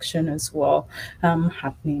interaction as well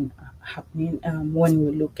happening when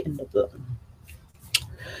we look in the blood.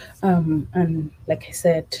 And like I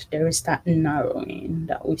said, there is that narrowing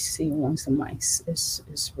that we see once the mice is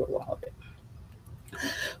rewilded.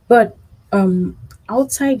 But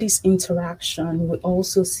outside this interaction, we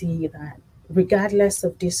also see that regardless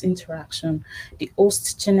of this interaction, the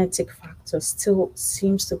host genetic factor still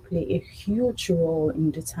seems to play a huge role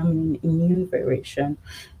in determining immune variation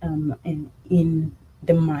in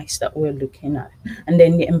the mice that we're looking at. And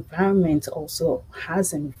then the environment also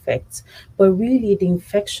has an effect. But really, the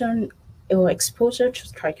infection or exposure to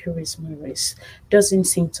Trichoris doesn't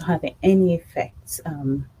seem to have any effects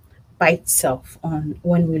by itself on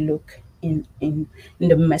when we look in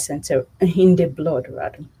the messenger, in the blood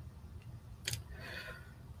rather.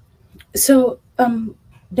 So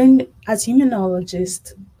then as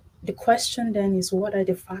immunologists, the question then is, what are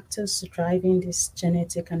the factors driving this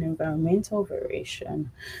genetic and environmental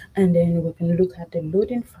variation? And then we can look at the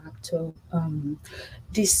loading factor.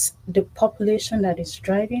 The population that is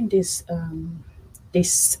driving this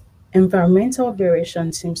this environmental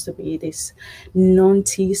variation seems to be this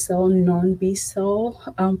non-T cell, non-B cell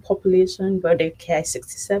population, where the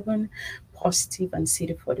Ki67 positive and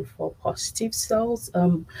CD44 positive cells.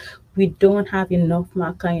 We don't have enough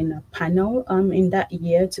marker in a panel in that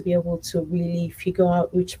year to be able to really figure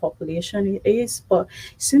out which population it is, but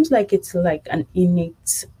it seems like it's like an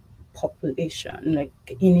innate population, like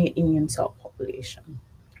innate immune cell population.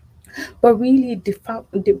 But really,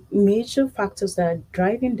 the major factors that are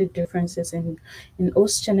driving the differences in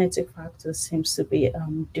those genetic factors seems to be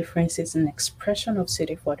differences in expression of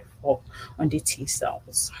CD44 on the T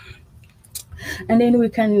cells. And then we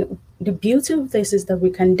can, the beauty of this is that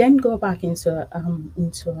we can then go back into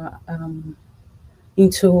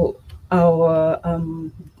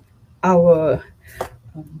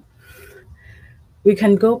we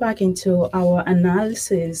can go back into our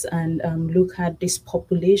analysis and look at this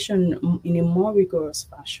population in a more rigorous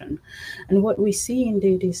fashion. And what we see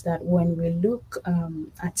indeed is that when we look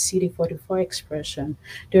at CD44 expression,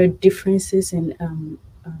 there are differences in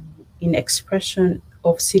expression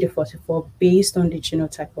of CD44 based on the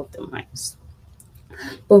genotype of the mice.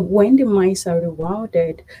 But when the mice are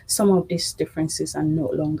rewilded, some of these differences are no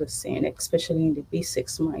longer seen, especially in the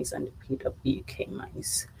B6 mice and the PWK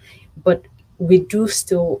mice. But we do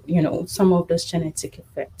still, some of those genetic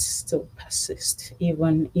effects still persist,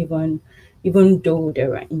 even though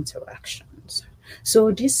there are interactions.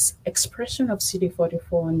 So this expression of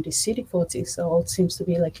CD44 on the CD4 cell seems to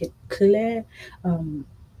be like a clear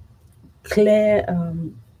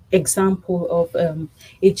example of a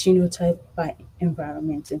genotype by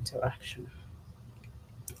environment interaction.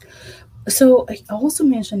 So I also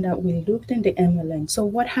mentioned that we looked in the MLN. So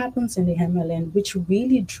what happens in the MLN, which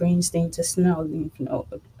really drains the intestinal lymph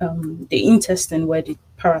node, the intestine where the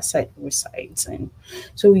parasite resides in.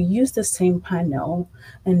 So we used the same panel,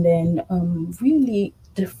 and then really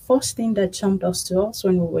the first thing that jumped us to us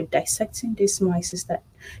when we were dissecting these mice is that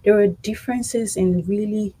there were differences in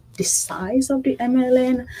really the size of the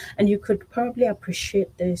MLN, and you could probably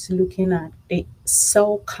appreciate this looking at the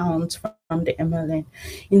cell count from the MLN,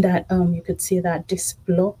 in that you could see that this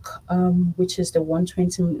block, which is the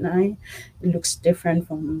 129, looks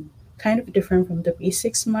kind of different from the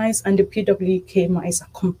B6 mice, and the PWK mice are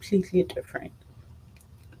completely different.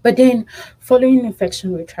 But then, following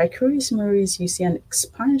infection with Trichoris maris, you see an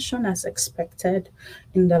expansion as expected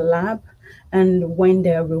in the lab. And when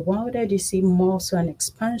they're rewilded, you see more so an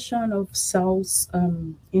expansion of cells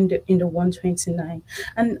in the 129.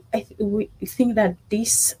 And we think that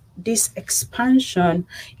this expansion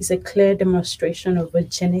is a clear demonstration of a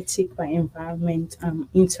genetic by environment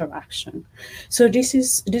interaction. So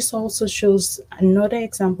this also shows another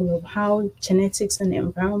example of how genetics and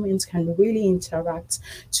environment can really interact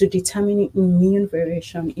to determine immune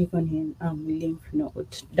variation even in lymph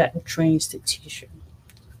node that drains the tissue.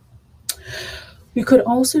 We could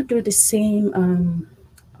also do the same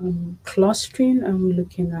clustering,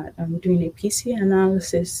 looking at doing a PC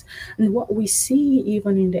analysis. And what we see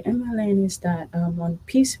even in the MLN is that on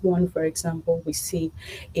PC1, for example, we see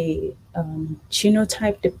a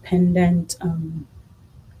genotype dependent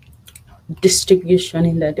distribution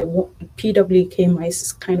in that the PWK mice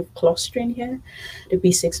is kind of clustering here, the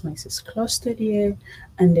B6 mice is clustered here,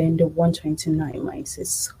 and then the 129 mice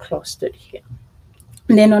is clustered here.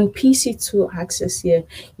 And then on PC2 axis here,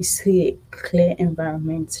 you see a clear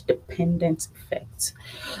environment dependent effect,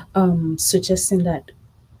 suggesting that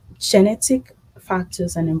genetic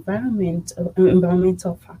factors and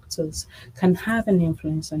environmental factors can have an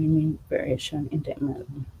influence on immune variation in the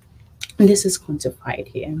MLN. And this is quantified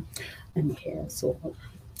here and here. So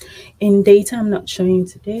in data I'm not showing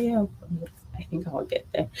today, I think I'll get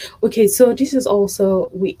there. Okay, so this is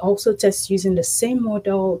also, we also test using the same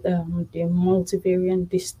model, the multivariate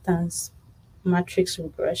distance matrix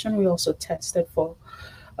regression. We also tested for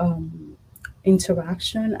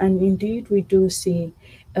interaction, and indeed we do see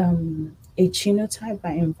a genotype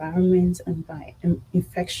by environment and by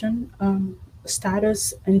infection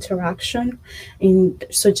status interaction, in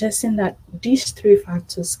suggesting that these three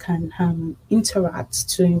factors can interact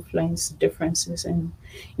to influence differences in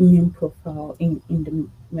immune profile in the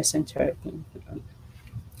mesenteric lymph node.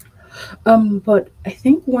 But I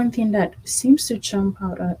think one thing that seems to jump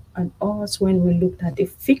out at us when we looked at the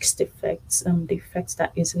fixed effects, the effects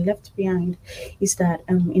that is left behind, is that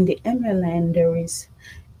in the MLN there is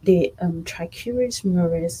the Trichuris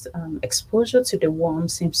murus exposure to the worm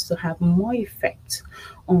seems to have more effect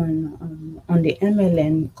on the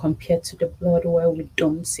MLN compared to the blood, where we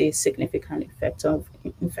don't see a significant effect of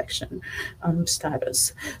infection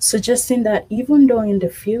status, suggesting that even though in the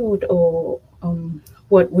field or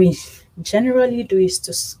what we generally do is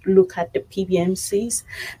to look at the PBMCs,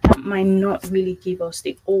 that might not really give us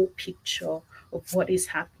the whole picture of what is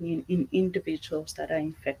happening in individuals that are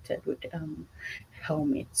infected with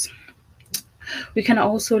helminths. We can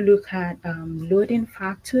also look at loading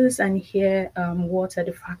factors, and here what are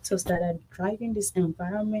the factors that are driving this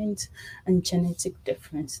environment and genetic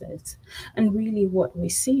differences. And really what we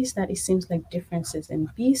see is that it seems like differences in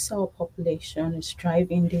B cell population is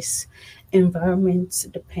driving this environment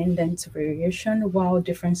dependent variation, while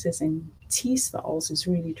differences in T cells is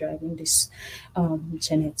really driving this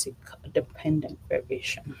genetic dependent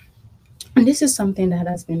variation. And this is something that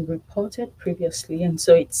has been reported previously, and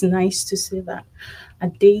so it's nice to see that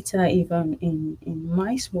data even in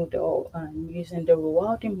mice model and using the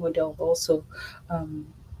Rewalding model also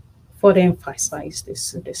further emphasize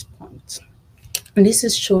this point. And this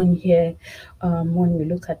is shown here when we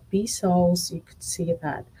look at B cells. You could see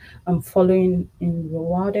that following in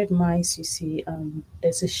rewarded mice, you see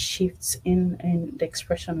there's a shift in the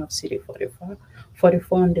expression of CD44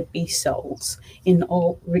 on the B cells in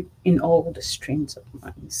all the strains of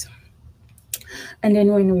mice. And then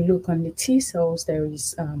when we look on the T cells, there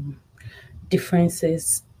is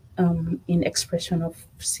differences in expression of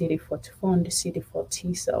CD44 on the CD4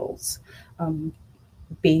 T cells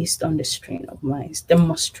based on the strain of mice,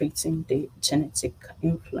 demonstrating the genetic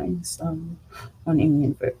influence on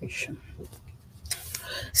immune variation.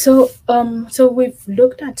 So we've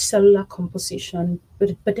looked at cellular composition,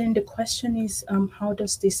 but then the question is, how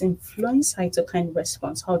does this influence cytokine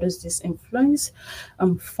response? How does this influence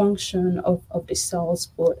function of the cells,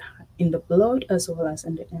 both in the blood as well as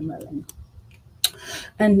in the MLN?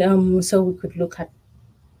 And so we could look at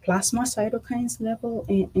plasma cytokines level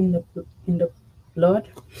in the blood,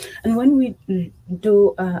 and when we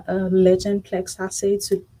do a legend plex assay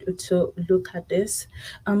to look at this,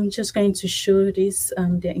 I'm just going to show this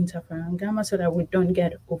the interferon gamma so that we don't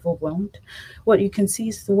get overwhelmed. What you can see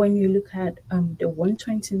is when you look at the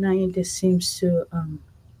 129, there seems to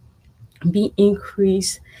be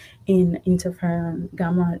increase in interferon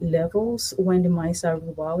gamma levels when the mice are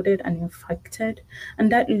rewilded and infected,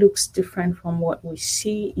 and that looks different from what we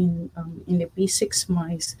see in the B6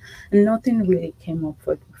 mice, and nothing really came up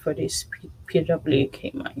for these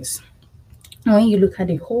PWK mice. When you look at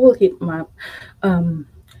the whole heat map,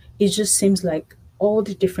 it just seems like all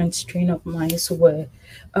the different strain of mice were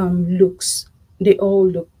they all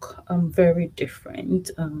look very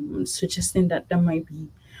different, suggesting that there might be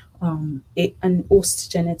an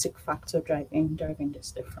host genetic factor driving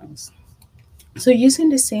this difference. So using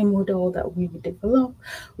the same model that we developed,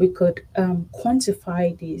 we could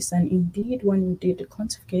quantify this, and indeed when we did the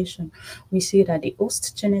quantification, we see that the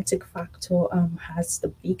host genetic factor has the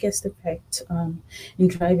biggest effect in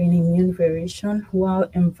driving immune variation, while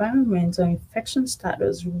environment or infection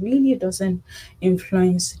status really doesn't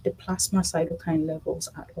influence the plasma cytokine levels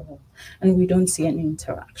at all, and we don't see any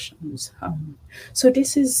interactions. So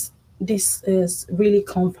this is really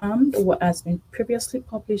confirmed what has been previously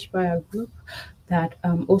published by a group, that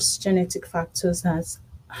host genetic factors has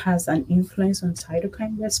an influence on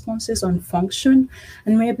cytokine responses, on function,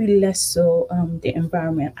 and maybe less so the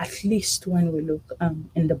environment, at least when we look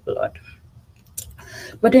in the blood.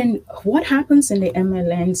 But then what happens in the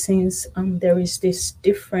MLN, since there is this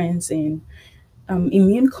difference in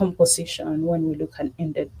immune composition when we look at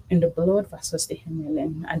in the blood versus the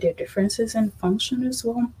MLN, and there are differences in function as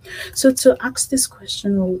well. So to ask this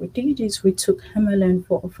question, what we did is we took MLN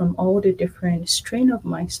from all the different strain of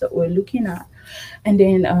mice that we're looking at, and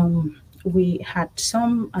then we had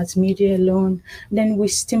some as media alone. Then we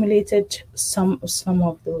stimulated some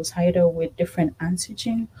of those either with different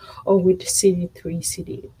antigen or with CD3,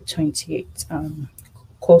 CD28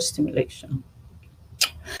 co-stimulation.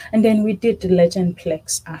 And then we did the legend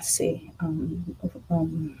plex assay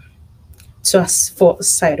for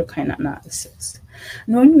cytokine analysis.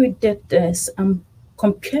 And when we did this,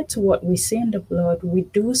 compared to what we see in the blood, we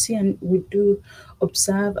do see and we do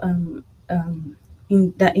observe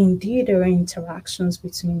that indeed there are interactions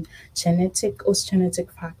between host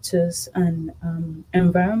genetic factors and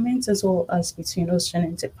environment, as well as between host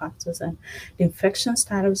genetic factors and the infection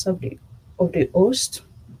status of the host.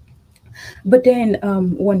 But then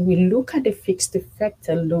when we look at the fixed effect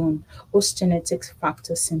alone, host genetics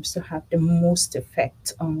factor seems to have the most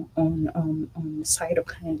effect on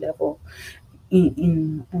cytokine level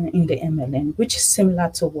in the MLN, which is similar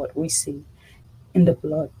to what we see in the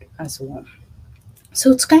blood as well.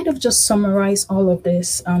 So to kind of just summarize all of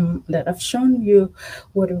this that I've shown you,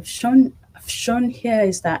 what I've shown here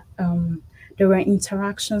is that there are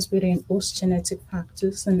interactions between host genetic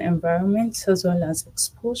factors and environment, as well as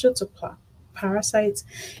exposure to parasites,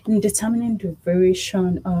 in determining the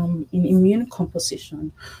variation in immune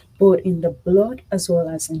composition, both in the blood as well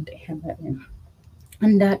as in the MLN.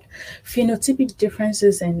 And that phenotypic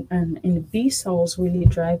differences in B cells really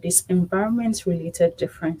drive these environment-related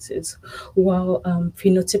differences, while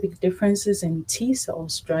phenotypic differences in T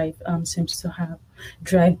cells seems to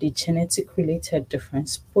drive the genetic-related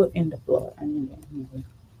difference both in the blood and in the immune.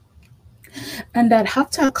 And that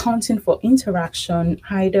after accounting for interaction,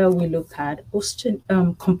 either we look at host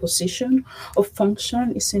composition or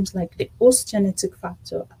function, it seems like the host genetic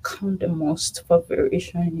factor account the most for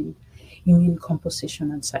variation in immune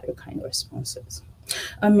composition and cytokine responses.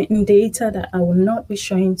 In data that I will not be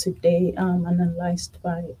showing today, analyzed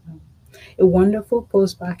by a wonderful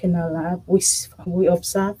postback in our lab, we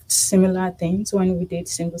observed similar things when we did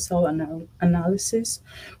single cell analysis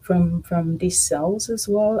from these cells as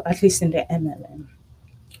well, at least in the MLM.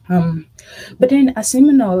 But then as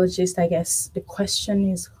immunologists, I guess the question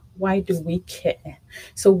is, why do we care?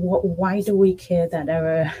 So why do we care that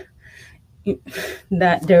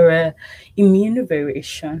there are immune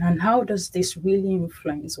variation, and how does this really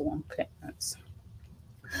influence worm clearance?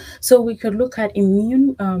 So we could look at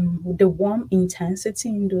the worm intensity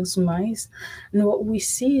in those mice, and what we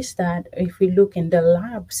see is that if we look in the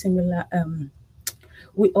lab,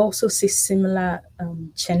 we also see similar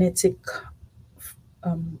genetic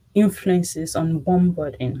influences on worm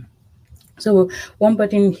burden. So worm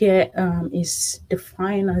burden here is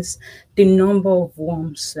defined as the number of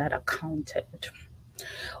worms that are counted.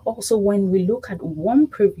 Also, when we look at worm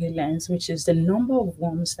prevalence, which is the number of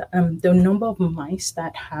worms, the number of mice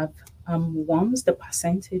that have worms, the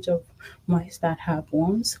percentage of mice that have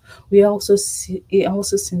worms, we also see it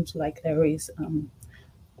also seems like there is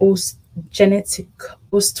host genetic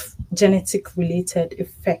related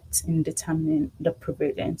effects in determining the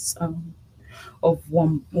prevalence of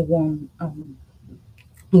worms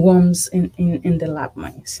in the lab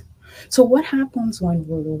mice. So what happens when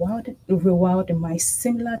we rewild the mice?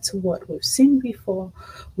 Similar to what we've seen before,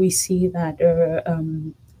 we see that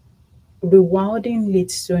rewilding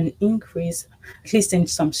leads to an increase, at least in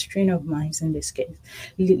some strain of mice in this case,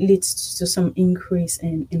 leads to some increase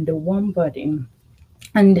in the worm burden.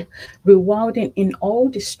 And rewilding in all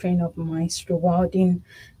the strain of mice, rewilding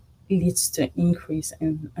leads to increase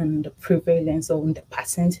in the prevalence or in the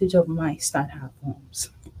percentage of mice that have worms.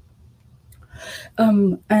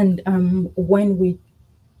 When we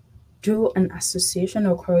do an association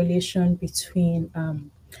or correlation between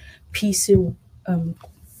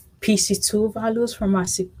PC2 values from our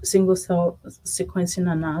single cell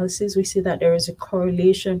sequencing analysis, we see that there is a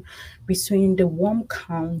correlation between the worm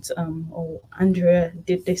count, or Andrea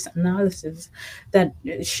did this analysis, that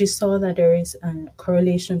she saw that there is a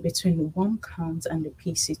correlation between the worm count and the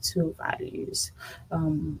PC2 values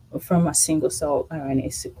from a single cell RNA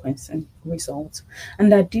sequencing result.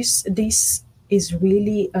 And that this is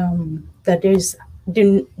really, that there's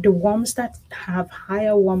the worms that have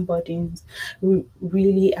higher worm burdens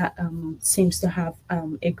really seems to have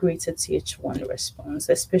a greater Th1 response,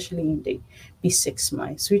 especially in the B6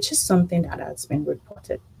 mice, which is something that has been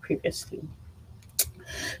reported previously.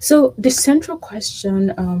 So the central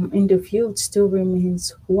question in the field still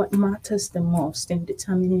remains, what matters the most in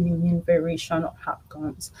determining immune variation or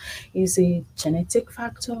outcomes? Is it genetic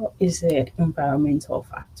factor? Is it environmental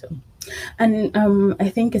factor? And I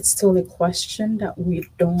think it's still a question that we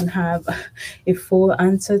don't have a full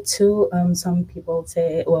answer to. Some people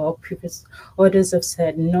say, well, others have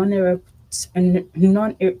said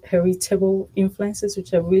non-heritable influences,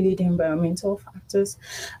 which are really the environmental factors.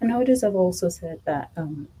 And others have also said that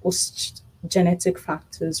host genetic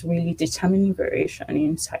factors really determine variation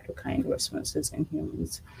in cytokine responses in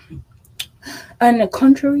humans. And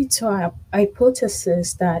contrary to our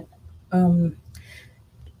hypothesis that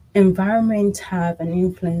environment have an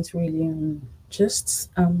influence really on just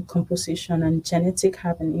composition, and genetic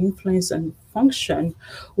have an influence on function,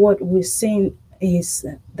 what we're seeing is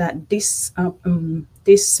that this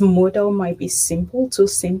model might be too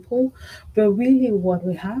simple, but really what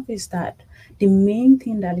we have is that the main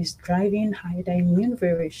thing that is driving either immune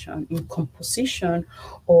variation in composition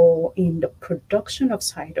or in the production of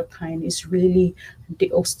cytokine is really the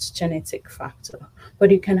host genetic factor.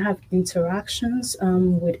 But you can have interactions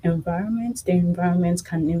with environments. The environment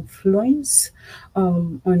can influence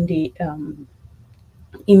on the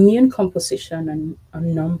immune composition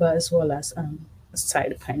and number, as well as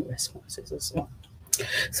cytokine responses as well.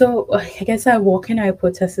 So I guess our working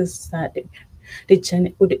hypothesis is that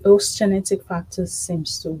the host genetic factors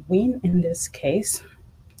seems to win in this case.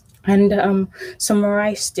 And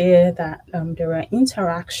summarized there that there are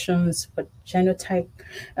interactions, but genotype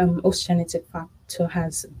host genetic factor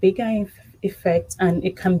has bigger effects, and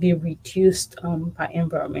it can be reduced by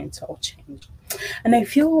environmental change. And I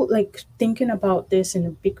feel like thinking about this in a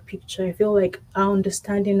big picture, I feel like our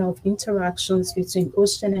understanding of interactions between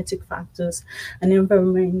host genetic factors and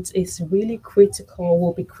environment is really critical,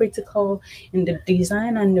 will be critical in the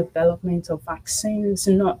design and development of vaccines,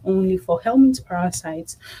 not only for helminth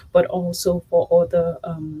parasites, but also for other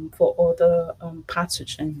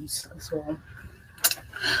pathogens as well.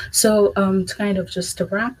 So kind of just to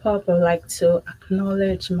wrap up, I'd like to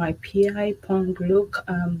acknowledge my PI, Pong Luke,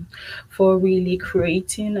 for really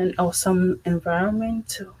creating an awesome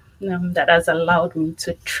environment that has allowed me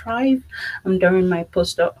to thrive during my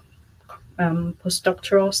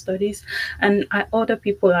postdoctoral studies. And other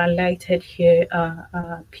people highlighted here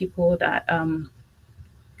are people that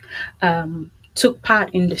took part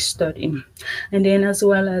in the study. And then as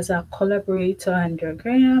well as our collaborator Andrew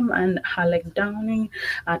Graham and Alec Downing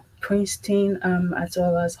at Princeton, as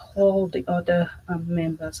well as all the other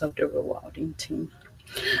members of the rewarding team.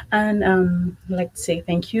 And I'd like to say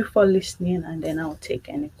thank you for listening, and then I'll take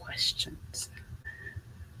any questions.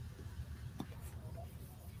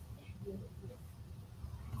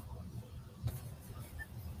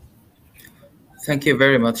 Thank you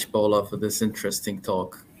very much, Paula, for this interesting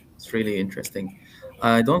talk. It's really interesting.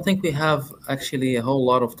 I don't think we have actually a whole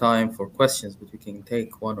lot of time for questions, but we can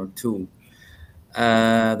take one or two.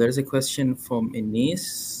 There's a question from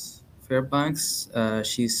Inese Fairbanks.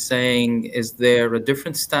 She's saying, is there a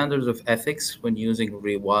different standards of ethics when using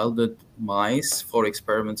rewilded mice for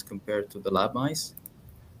experiments compared to the lab mice?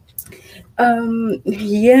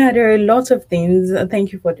 Yeah, there are lots of things.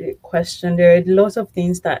 Thank you for the question. There are lots of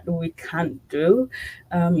things that we can't do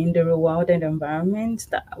in the rewilded environment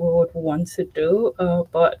that we would want to do.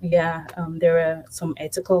 But yeah, there are some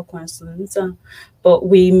ethical concerns, but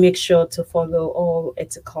we make sure to follow all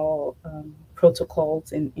ethical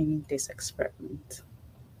protocols in this experiment.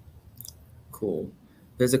 Cool.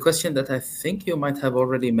 There's a question that I think you might have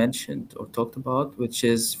already mentioned or talked about, which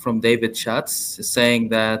is from David Schatz, saying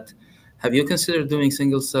that, have you considered doing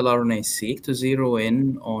single-cell RNA-seq to zero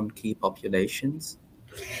in on key populations?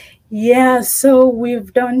 Yeah, so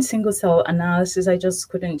we've done single cell analysis. I just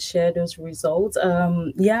couldn't share those results.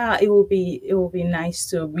 Yeah, it will be nice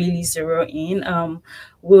to really zero in.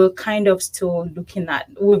 We're kind of still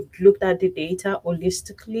we've looked at the data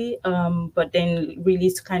holistically, but then really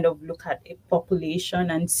to kind of look at a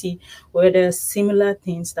population and see whether similar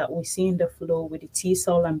things that we see in the flow with the T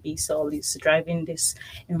cell and B cell is driving this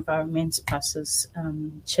environment versus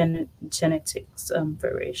genetics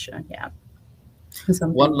variation. Yeah.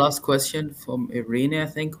 One last question from Irene. I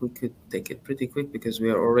think we could take it pretty quick because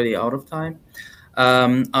we are already out of time.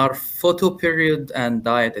 Our photo period and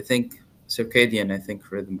diet, I think, circadian,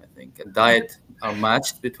 rhythm, and diet are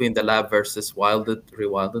matched between the lab versus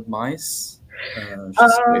rewilded mice.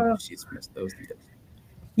 She's missed those details.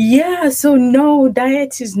 Yeah, so no,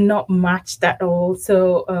 diet is not matched at all.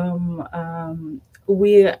 So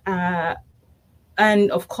we are.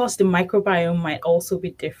 And of course, the microbiome might also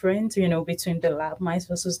be different, between the lab mice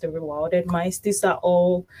versus the rewilded mice. These are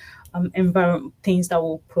all things that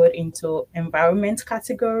we'll put into environment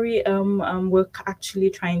category. We're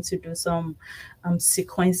actually trying to do some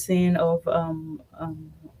sequencing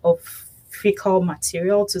of fecal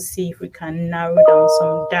material to see if we can narrow down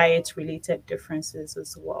some diet-related differences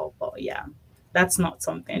as well. But yeah, that's not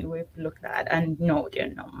something we've looked at, and no,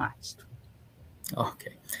 they're not matched.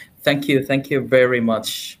 Okay. Thank you very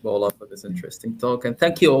much, Bola, for this interesting talk. And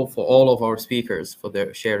thank you all for all of our speakers for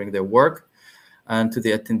sharing their work, and to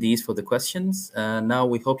the attendees for the questions. Now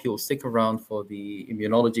we hope you will stick around for the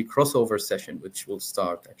immunology crossover session, which will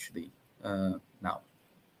start actually now.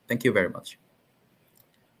 Thank you very much.